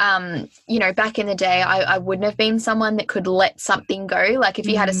thing, back in the day, I wouldn't have been someone that could let something go. Like if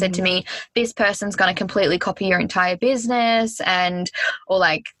you had said to me, this person's going to completely copy your entire business or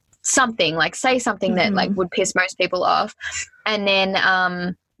like something, like say something that like would piss most people off. And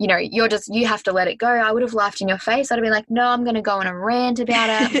then, you have to let it go. I would have laughed in your face. I'd have been like, no, I'm going to go on a rant about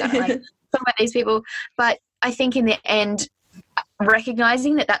it. I'm going to like talk about these people. But I think in the end,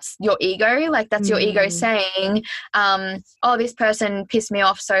 recognizing that that's your ego, like that's your ego saying, this person pissed me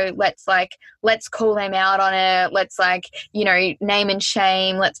off, so let's call them out on it, let's name and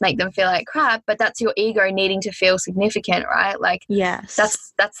shame, let's make them feel like crap. But that's your ego needing to feel significant, right? Like yes,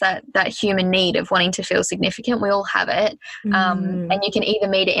 that's that human need of wanting to feel significant. We all have it. And you can either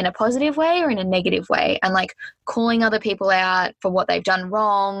meet it in a positive way or in a negative way, and like calling other people out for what they've done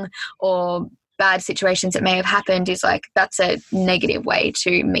wrong or bad situations that may have happened is like, that's a negative way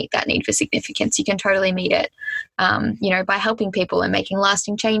to meet that need for significance. You can totally meet it, by helping people and making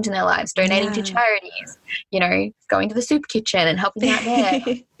lasting change in their lives, donating to charities, going to the soup kitchen and helping out there,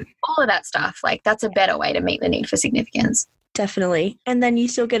 all of that stuff. Like that's a better way to meet the need for significance. Definitely. And then you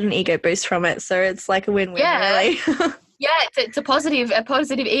still get an ego boost from it. So it's like a win-win, really. Yeah, it's a positive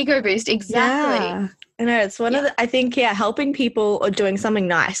ego boost. Exactly. Yeah. I know it's one of the, I think, helping people or doing something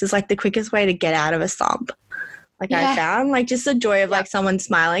nice is like the quickest way to get out of a slump. Like I found like just the joy of like someone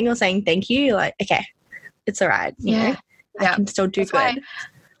smiling or saying thank you. You're like, okay, it's all right. You know, I can still do good.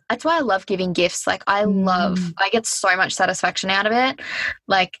 That's why I love giving gifts. Like I get so much satisfaction out of it.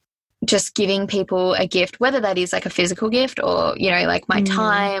 Like just giving people a gift, whether that is like a physical gift or, you know, like my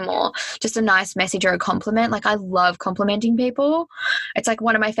time or just a nice message or a compliment. Like I love complimenting people. It's like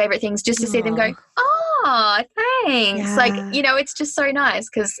one of my favorite things, just to see them go, oh, thanks. Yeah. Like, you know, it's just so nice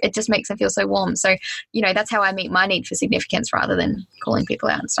because it just makes them feel so warm. So, you know, that's how I meet my need for significance rather than calling people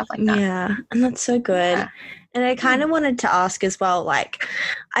out and stuff like that. Yeah, and that's so good. Yeah. And I kind of wanted to ask as well, like,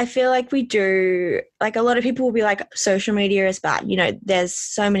 I feel like we do, like, a lot of people will be like, social media is bad. You know, there's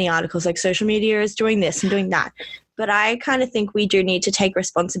so many articles like social media is doing this and doing that. But I kind of think we do need to take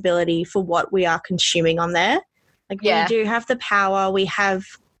responsibility for what we are consuming on there. Like, we do have the power. We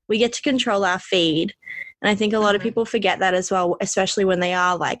get to control our feed. And I think a lot of people forget that as well, especially when they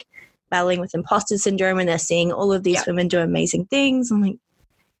are, like, battling with imposter syndrome and they're seeing all of these women do amazing things. I'm like,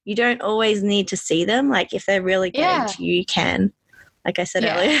 you don't always need to see them. Like, if they're really getting to you, you can, like I said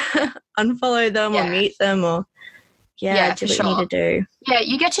earlier, unfollow them or mute them or, do what you need to do. Yeah,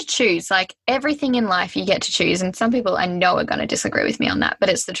 you get to choose. Like, everything in life you get to choose. And some people I know are going to disagree with me on that, but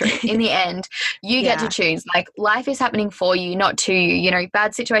it's the truth. In the end, you get to choose. Like, life is happening for you, not to you. You know,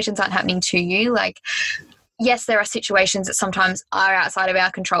 bad situations aren't happening to you. Like, yes, there are situations that sometimes are outside of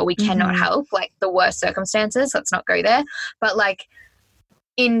our control. We cannot help, like the worst circumstances. Let's not go there. But, like,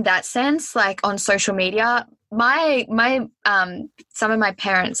 in that sense, like on social media, my some of my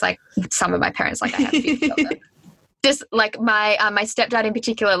parents, like I have 50 of them. Just like my stepdad in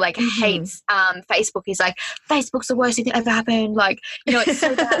particular, like hates Facebook. He's like, Facebook's the worst thing that ever happened. Like, you know, it's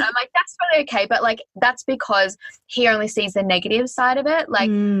so bad. I'm like, that's really okay. But like, that's because he only sees the negative side of it. Like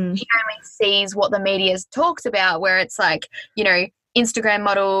he only sees what the media talks about, where it's like, you know, Instagram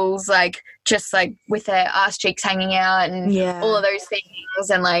models, like just like with their ass cheeks hanging out and all of those things,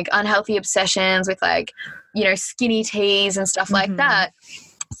 and like unhealthy obsessions with like, you know, skinny teas and stuff like that.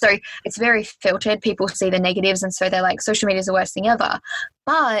 So it's very filtered. People see the negatives and so they're like, social media is the worst thing ever.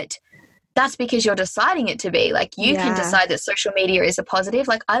 But that's because you're deciding it to be. Like, you can decide that social media is a positive.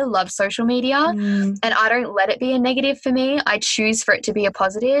 Like, I love social media and I don't let it be a negative for me. I choose for it to be a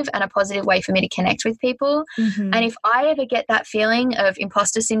positive and a positive way for me to connect with people. And if I ever get that feeling of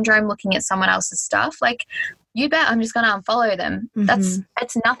imposter syndrome looking at someone else's stuff, like, you bet I'm just going to unfollow them.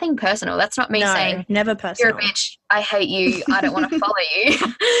 It's nothing personal. That's not me saying, never personal. You're a bitch, I hate you, I don't want to follow you.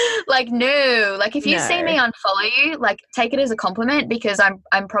 Like, no. Like, if you see me unfollow you, like, take it as a compliment, because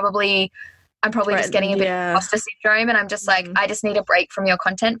I'm probably just getting a bit of imposter syndrome, and I'm just like, I just need a break from your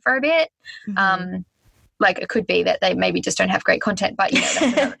content for a bit. Like, it could be that they maybe just don't have great content, but, you know,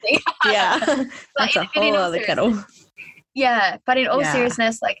 that's another thing. That's a whole other kettle. Yeah, but in all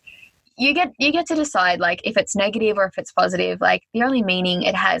seriousness, like, you get to decide, like, if it's negative or if it's positive. Like, the only meaning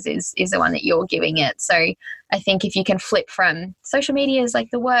it has is the one that you're giving it. So I think if you can flip from social media is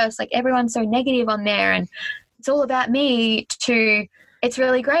like the worst, like everyone's so negative on there and it's all about me, to it's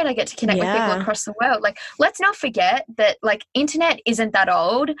really great, I get to connect with people across the world. Like, let's not forget that, like, internet isn't that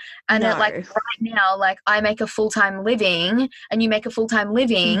old, and that, like, right now, like, I make a full-time living and you make a full-time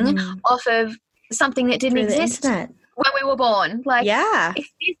living off of something that didn't exist when we were born. Like,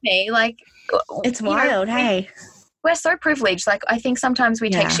 excuse me, like, it's wild. Hey, we're so privileged. Like, I think sometimes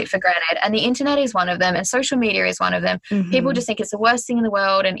we take shit for granted, and the internet is one of them, and social media is one of them. People just think it's the worst thing in the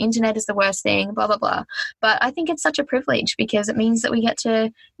world and internet is the worst thing, blah, blah, blah. But I think it's such a privilege, because it means that we get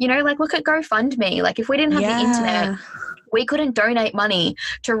to, you know, like, look at GoFundMe. Like, if we didn't have the internet, we couldn't donate money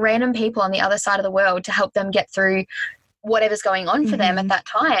to random people on the other side of the world to help them get through whatever's going on for them at that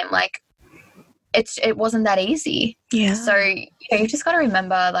time. Like, it wasn't that easy. So, you know, you've just got to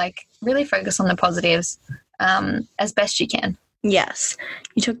remember, like, really focus on the positives as best you can. Yes.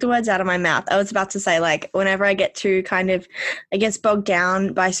 You took the words out of my mouth. I was about to say, like, whenever I get to kind of, I guess, bogged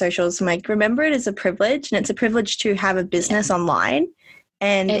down by socials, I'm like, remember it is a privilege, and it's a privilege to have a business online.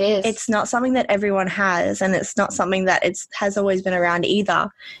 And it's not something that everyone has, and it's not something that has always been around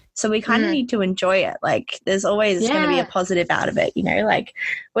either. So we kind of need to enjoy it. Like, there's always going to be a positive out of it, you know, like,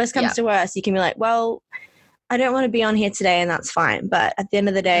 worst comes to worst, you can be like, well, I don't want to be on here today, and that's fine. But at the end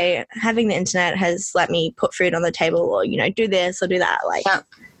of the day, having the internet has let me put food on the table, or, you know, do this or do that. Like,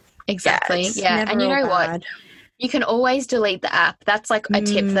 exactly. And you know what? You can always delete the app. That's like a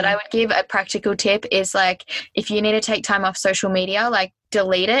tip that I would give. A practical tip is, like, if you need to take time off social media, like,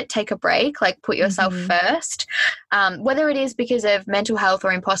 delete it, take a break, like, put yourself first. Whether it is because of mental health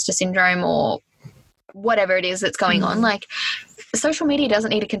or imposter syndrome or whatever it is that's going on, like, social media doesn't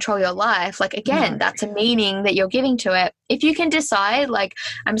need to control your life. Like, again, that's a meaning that you're giving to it. If you can decide, like,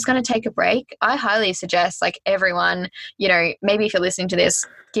 I'm just going to take a break, I highly suggest, like, everyone, you know, maybe if you're listening to this,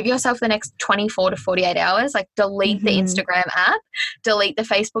 give yourself the next 24 to 48 hours, like, delete the Instagram app, delete the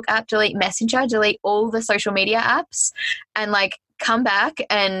Facebook app, delete Messenger, delete all the social media apps, and, like, come back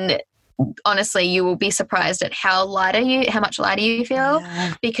and honestly, you will be surprised at how much lighter you feel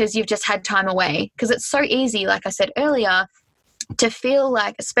because you've just had time away. Because it's so easy, like I said earlier, to feel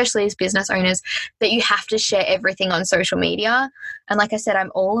like, especially as business owners, that you have to share everything on social media. And like I said,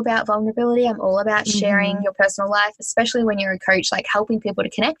 I'm all about vulnerability. I'm all about sharing your personal life, especially when you're a coach, like helping people to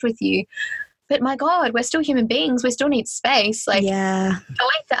connect with you. But my God, we're still human beings. We still need space. Like,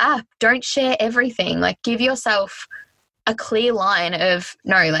 delete the app. Don't share everything. Like, give yourself a clear line of,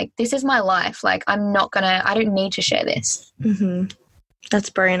 no, like, this is my life. Like, I don't need to share this. That's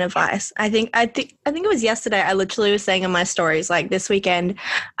brilliant advice. I think it was yesterday. I literally was saying in my stories, like, this weekend,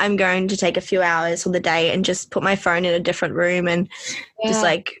 I'm going to take a few hours of the day and just put my phone in a different room and just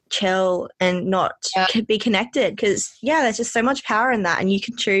like chill and not be connected. Because there's just so much power in that, and you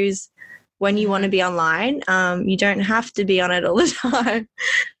can choose when you want to be online. You don't have to be on it all the time.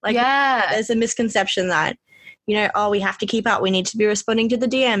 Like, there's a misconception that, you know, we have to keep up. We need to be responding to the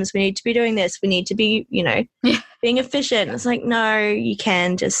DMs. We need to be doing this. We need to be, you know, being efficient. It's like, no, you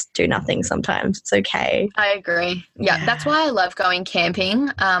can just do nothing sometimes. It's okay. I agree. Yeah. That's why I love going camping.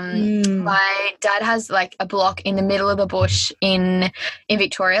 My dad has like a block in the middle of the bush in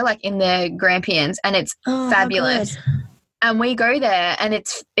Victoria, like in the Grampians, and it's fabulous. And we go there, and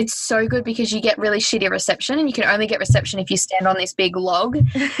it's so good because you get really shitty reception, and you can only get reception if you stand on this big log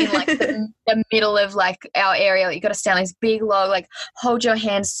in like the middle of like our area. Like, you got to stand on this big log, like hold your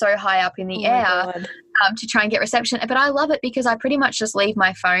hands so high up in the air to try and get reception. But I love it because I pretty much just leave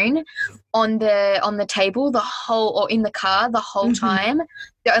my phone on the table or in the car the whole time.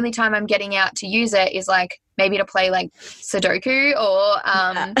 The only time I'm getting out to use it is like maybe to play like Sudoku or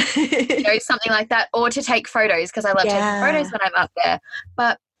you know, something like that, or to take photos because I love taking photos when I'm up there.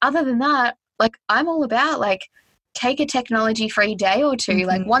 But other than that, like, I'm all about like, take a technology-free day or two.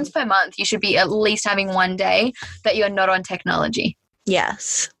 Like, once per month, you should be at least having one day that you're not on technology.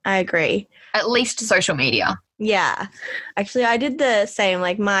 Yes, I agree. At least social media. Yeah. Actually, I did the same.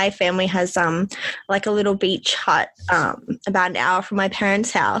 Like, my family has like a little beach hut about an hour from my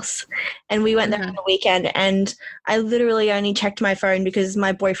parents' house. And we went there on the weekend, and I literally only checked my phone because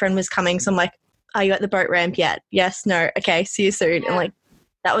my boyfriend was coming. So I'm like, are you at the boat ramp yet? Yes, no. Okay, see you soon. And like,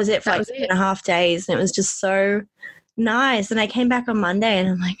 that was it for like 2.5 days. And it was just so nice. And I came back on Monday, and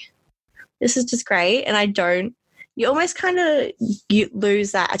I'm like, this is just great. And you almost kind of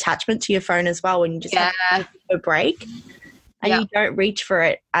lose that attachment to your phone as well when you just have a break, and you don't reach for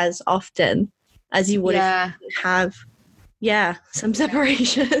it as often as you would if you have some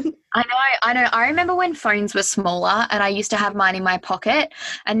separation. I know. I remember when phones were smaller, and I used to have mine in my pocket,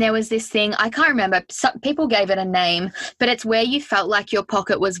 and there was this thing, I can't remember, people gave it a name, but it's where you felt like your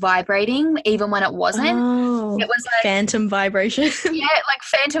pocket was vibrating even when it wasn't. It was like phantom vibration. Like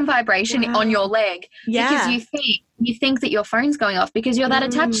phantom vibration on your leg. Because you think that your phone's going off because you're that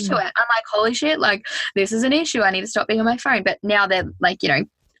attached to it. I'm like, holy shit, like, this is an issue. I need to stop being on my phone. But now they're like, you know,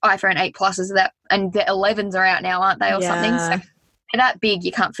 iPhone 8 Pluses that, and the 11s are out now, aren't they, or something? So they're that big,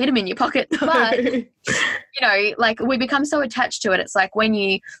 you can't fit them in your pocket. But, you know, like, we become so attached to it. It's like when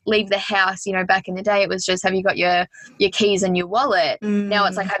you leave the house, you know, back in the day, it was just, have you got your keys and your wallet? Now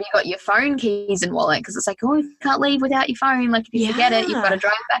it's like, have you got your phone, keys and wallet? Because it's like, oh, you can't leave without your phone. Like, if you forget it, you've got to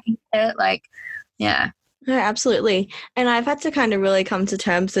drive back and get it. Like, No, absolutely. And I've had to kind of really come to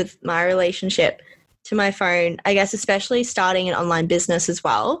terms with my relationship to my phone, I guess, especially starting an online business as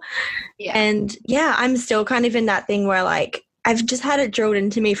well. And I'm still kind of in that thing where, like, I've just had it drilled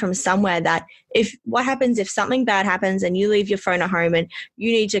into me from somewhere that what happens if something bad happens and you leave your phone at home and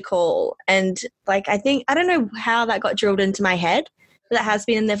you need to call. And like, I don't know how that got drilled into my head, but that has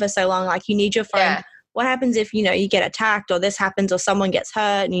been in there for so long. Like, you need your phone. What happens if, you know, you get attacked or this happens or someone gets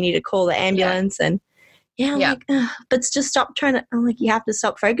hurt and you need to call the ambulance? And I'm like, but just stop trying to, I'm like, you have to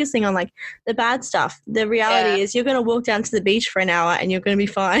stop focusing on like the bad stuff. The reality is you're going to walk down to the beach for an hour and you're going to be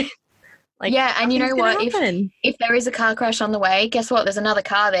fine. Like, and you know what? If there is a car crash on the way, guess what? There's another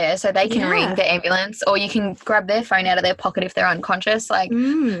car there, so they can ring the ambulance, or you can grab their phone out of their pocket if they're unconscious. Like,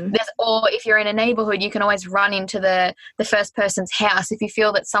 or if you're in a neighborhood, you can always run into the first person's house if you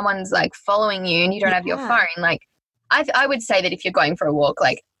feel that someone's like following you and you don't have your phone. Like, I would say that if you're going for a walk,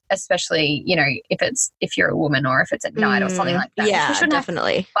 like, especially, you know, if you're a woman or if it's at night or something like that. Yeah,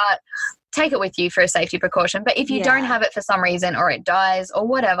 definitely. But take it with you for a safety precaution. But if you don't have it for some reason, or it dies or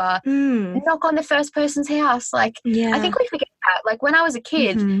whatever, knock on the first person's house. Like, I think we forget that. Like, when I was a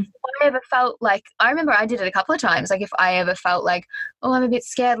kid, if I ever felt like, I remember I did it a couple of times. Like, if I ever felt like, oh, I'm a bit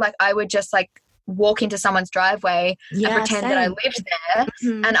scared, like, I would just like walk into someone's driveway and pretend that I lived there,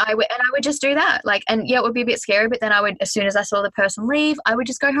 and I would just do that. Like, and it would be a bit scary, but then I would, as soon as I saw the person leave, I would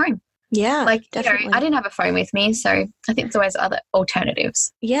just go home. Yeah, like, definitely. I didn't have a phone with me, so I think there's always other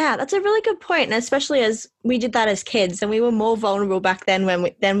alternatives. Yeah, that's a really good point, and especially as we did that as kids, and we were more vulnerable back then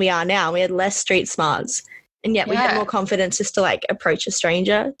than we are now. We had less street smarts, and yet we had more confidence just to like approach a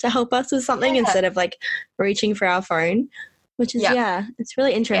stranger to help us with something instead of like reaching for our phone, which is it's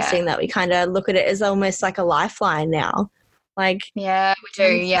really interesting that we kind of look at it as almost like a lifeline now. Like, yeah, we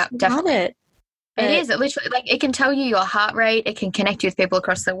do. Yeah, definitely. It is. It literally, like, it can tell you your heart rate. It can connect you with people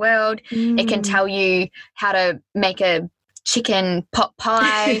across the world. It can tell you how to make a chicken pot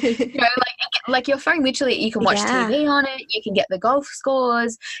pie. Like your phone, literally, you can watch TV on it. You can get the golf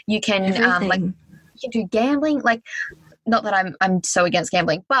scores. You can you can do gambling. Like, not that I'm so against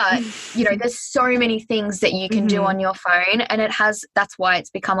gambling, but there's so many things that you can do on your phone, and that's why it's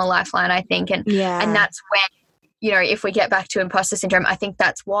become a lifeline, I think, and that's when. If we get back to imposter syndrome, I think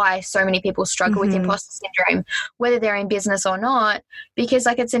that's why so many people struggle with imposter syndrome, whether they're in business or not, because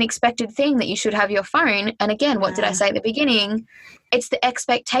like it's an expected thing that you should have your phone. And again, what did I say at the beginning? It's the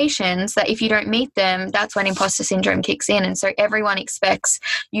expectations that if you don't meet them, that's when imposter syndrome kicks in. And so everyone expects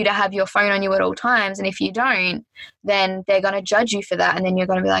you to have your phone on you at all times. And if you don't, then they're going to judge you for that. And then you're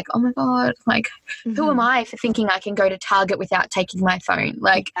going to be like, oh my God, like, who am I for thinking I can go to Target without taking my phone?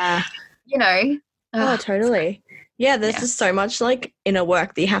 Like, Oh, totally. Yeah, there's just so much like inner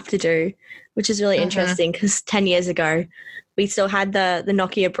work that you have to do, which is really interesting because 10 years ago we still had the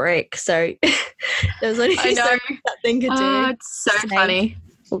Nokia brick, so there was only so much that thing could do. It's so funny.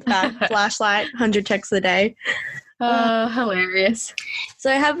 Flashlight, 100 texts a day. Hilarious. So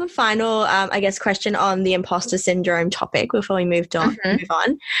I have a final, question on the imposter syndrome topic before we move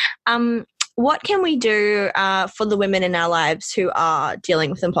on. What can we do for the women in our lives who are dealing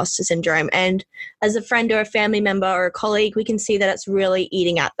with imposter syndrome? And as a friend or a family member or a colleague, we can see that it's really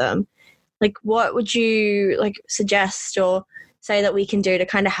eating at them. Like, what would you suggest or say that we can do to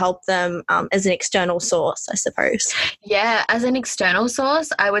kind of help them as an external source, I suppose? Yeah, as an external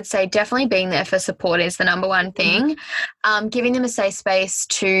source, I would say definitely being there for support is the number one thing. Giving them a safe space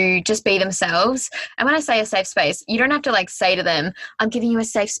to just be themselves. And when I say a safe space, you don't have to say to them, I'm giving you a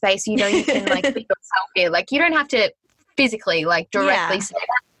safe space. You can be yourself here. Like, you don't have to physically directly say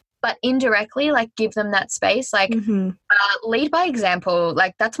that. But indirectly, give them that space. Lead by example.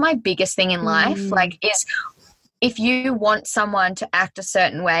 That's my biggest thing in life. Is if you want someone to act a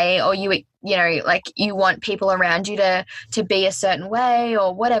certain way, or you want people around you to be a certain way,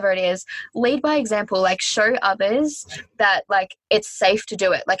 or whatever it is, lead by example. Show others that it's safe to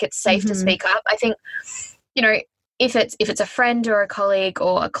do it. It's safe to speak up. I think, if it's a friend or a colleague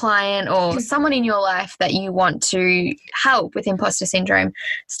or a client or someone in your life that you want to help with imposter syndrome,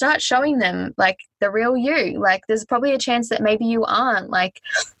 start showing them the real you. There's probably a chance that maybe you aren't.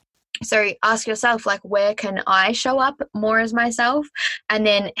 So ask yourself, where can I show up more as myself? And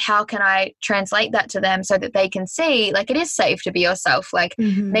then how can I translate that to them so that they can see, it is safe to be yourself.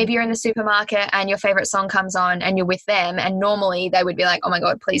 Maybe you're in the supermarket and your favorite song comes on and you're with them, and normally they would be like, oh my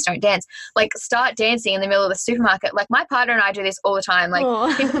God, please don't dance. Start dancing in the middle of the supermarket. My partner and I do this all the time.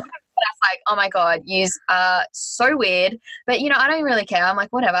 That's oh my God, you are so weird. But, I don't really care. I'm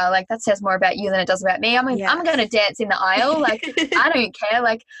whatever. That says more about you than it does about me. I'm going to dance in the aisle. I don't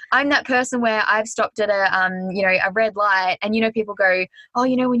care. I'm that person where I've stopped at a red light, and, people go, oh,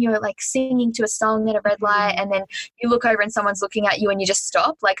 when you're singing to a song at a red light, and then you look over and someone's looking at you and you just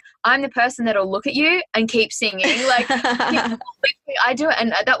stop. I'm the person that'll look at you and keep singing. I do it.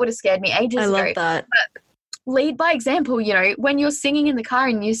 And that would have scared me ages ago. I love that. But lead by example. When you're singing in the car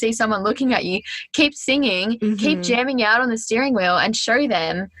and you see someone looking at you, keep singing, keep jamming out on the steering wheel, and show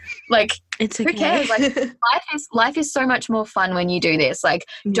them it's okay. Who cares? Life is so much more fun when you do this.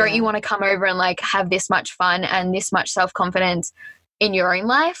 Don't you want to come over and have this much fun and this much self-confidence in your own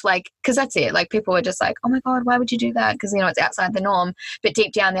life? Because that's it. People are just oh my God, why would you do that? Because it's outside the norm, but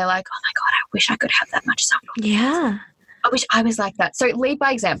deep down they're oh my God, I wish I could have that much self-confidence. Yeah, I wish I was like that. So lead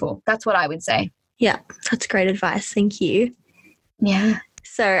by example. That's what I would say. Yeah, that's great advice. Thank you. Yeah.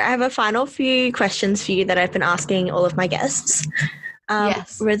 So I have a final few questions for you that I've been asking all of my guests.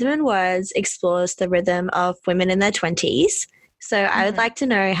 Yes. Rhythm and Words explores the rhythm of women in their 20s. So I would like to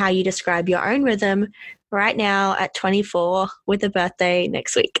know how you describe your own rhythm right now at 24 with a birthday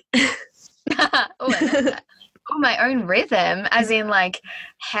next week. I love that. Oh, my own rhythm, as in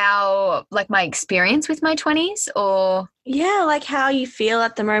how my experience with my 20s, or how you feel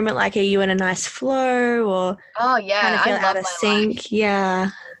at the moment. Are you in a nice flow, or oh yeah, kind of feel out of sync? Life. Yeah,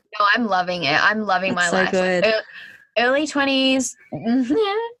 no, I'm loving it. I'm loving my life. Good. Early 20s,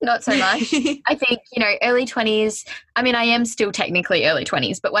 not so much. I think early 20s. I mean, I am still technically early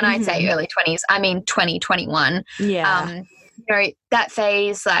 20s, but when I say early 20s, I mean 2021. Yeah. you know, that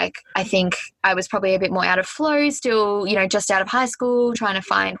phase, like, I think I was probably a bit more out of flow still, you know, just out of high school, trying to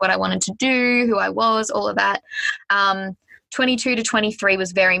find what I wanted to do, who I was, all of that. 22 to 23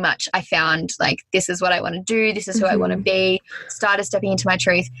 was very much, I found like, this is what I want to do. This is who I want to be. Started stepping into my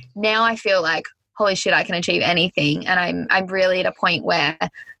truth. Now I feel like, holy shit, I can achieve anything. And I'm really at a point where,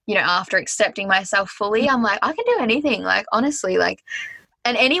 you know, after accepting myself fully, I'm like, I can do anything. Like, honestly, like,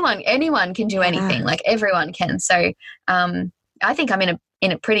 and anyone can do anything. Like, everyone can. So, I think I'm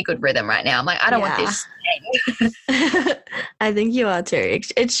in a pretty good rhythm right now. I'm like, I don't want this. I think you are too.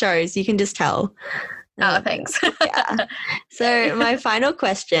 It shows. You can just tell. Oh, thanks. Yeah. So my final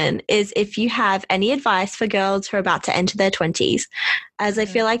question is if you have any advice for girls who are about to enter their 20s, as I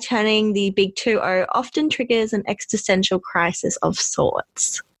feel like turning the big 2-0 often triggers an existential crisis of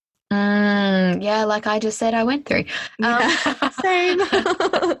sorts. Yeah, like I just said I went through. Same.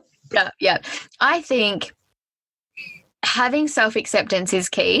 Yeah. I think having self-acceptance is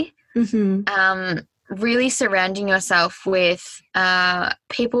key. Really surrounding yourself with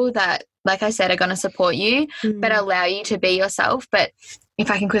people that, like I said, are going to support you, but allow you to be yourself. But if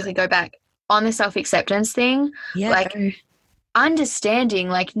I can quickly go back on the self-acceptance thing, like understanding,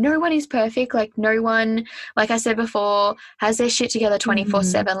 like, no one is perfect. Like, no one, like I said before, has their shit together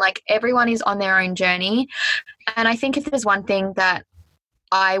 24/7. Like, everyone is on their own journey. And I think if there's one thing that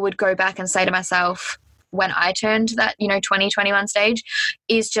I would go back and say to myself when I turned that, you know, 2021 stage,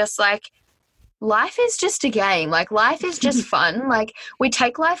 is just like, life is just a game. Like, life is just fun. Like, we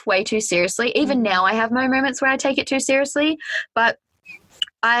take life way too seriously. Even now I have my moments where I take it too seriously, but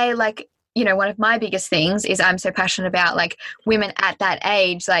I, like, you know, one of my biggest things is I'm so passionate about, like, women at that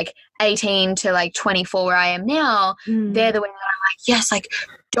age, like 18 to like 24 where I am now. They're the women that I'm like, yes, like,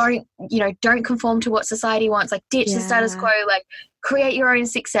 don't conform to what society wants. Like, ditch the status quo, like, create your own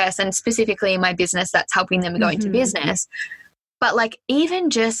success. And specifically in my business, that's helping them go into business. But like, even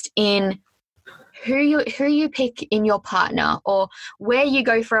just in who you pick in your partner, or where you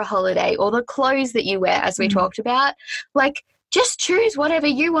go for a holiday, or the clothes that you wear, as we talked about, like, just choose whatever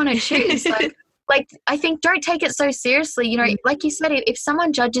you want to choose. like I think don't take it so seriously. You know, like you said, if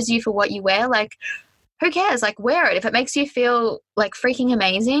someone judges you for what you wear, like, who cares? Like, wear it. If it makes you feel like freaking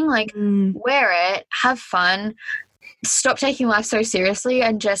amazing, like, wear it, have fun, stop taking life so seriously,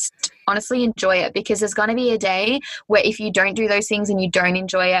 and just honestly enjoy it, because there's going to be a day where if you don't do those things and you don't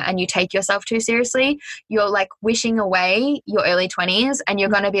enjoy it and you take yourself too seriously, you're like wishing away your early 20s, and you're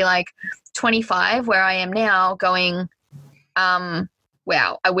going to be like 25 where I am now going,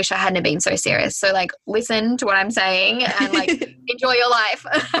 wow, I wish I hadn't been so serious. So like, listen to what I'm saying and like enjoy your life.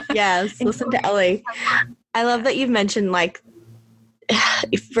 Yes, listen to Ellie. I love that you've mentioned like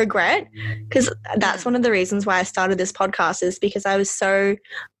regret, because that's one of the reasons why I started this podcast, is because I was so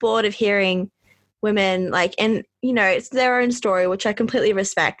bored of hearing women like, and you know, it's their own story, which I completely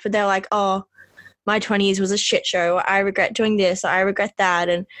respect, but they're like, oh, my 20s was a shit show, or I regret doing this, or I regret that.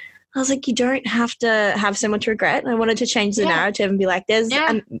 And I was like, you don't have to have so much regret. And I wanted to change the narrative and be like, there's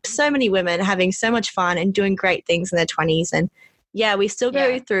so many women having so much fun and doing great things in their 20s. And we still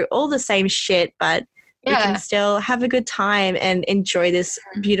go through all the same shit, but we can still have a good time and enjoy this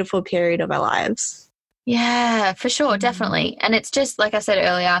beautiful period of our lives. Yeah, for sure. Definitely. And it's just, like I said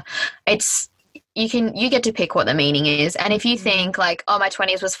earlier, it's, you get to pick what the meaning is. And if you think like, oh, my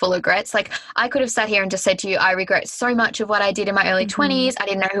 20s was full of regrets, like I could have sat here and just said to you, I regret so much of what I did in my early 20s. I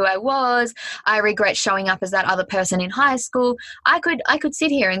didn't know who I was. I regret showing up as that other person in high school. I could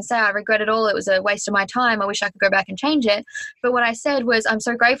sit here and say I regret it all. It was a waste of my time. I wish I could go back and change it. But what I said was, I'm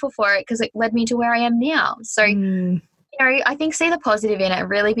so grateful for it because it led me to where I am now. So you know, I think see the positive in it and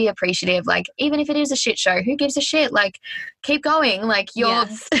really be appreciative. Like, even if it is a shit show, who gives a shit? Like, keep going. Like, we're all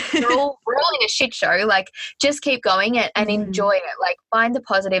in a shit show. Like, just keep going and enjoy it. Like, find the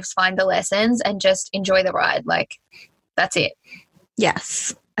positives, find the lessons, and just enjoy the ride. Like, that's it.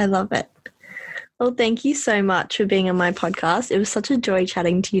 Yes, I love it. Well, thank you so much for being on my podcast. It was such a joy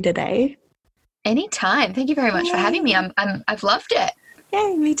chatting to you today. Anytime. Thank you very much for having me. I've loved it.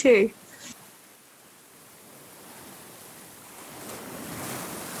 Yay, me too.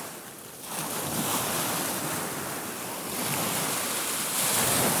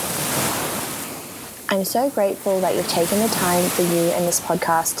 I'm so grateful that you've taken the time for you and this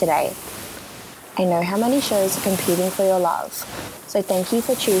podcast today. I know how many shows are competing for your love, so thank you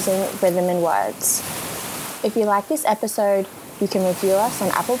for choosing Rhythm and Words. If you like this episode, you can review us on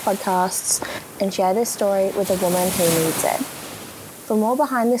Apple Podcasts and share this story with a woman who needs it. For more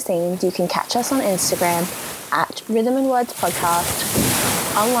behind the scenes, you can catch us on Instagram at Rhythm and Words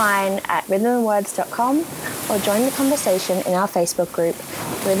Podcast, online at rhythmandwords.com, or join the conversation in our Facebook group,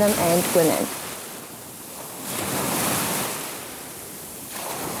 Rhythm and Women.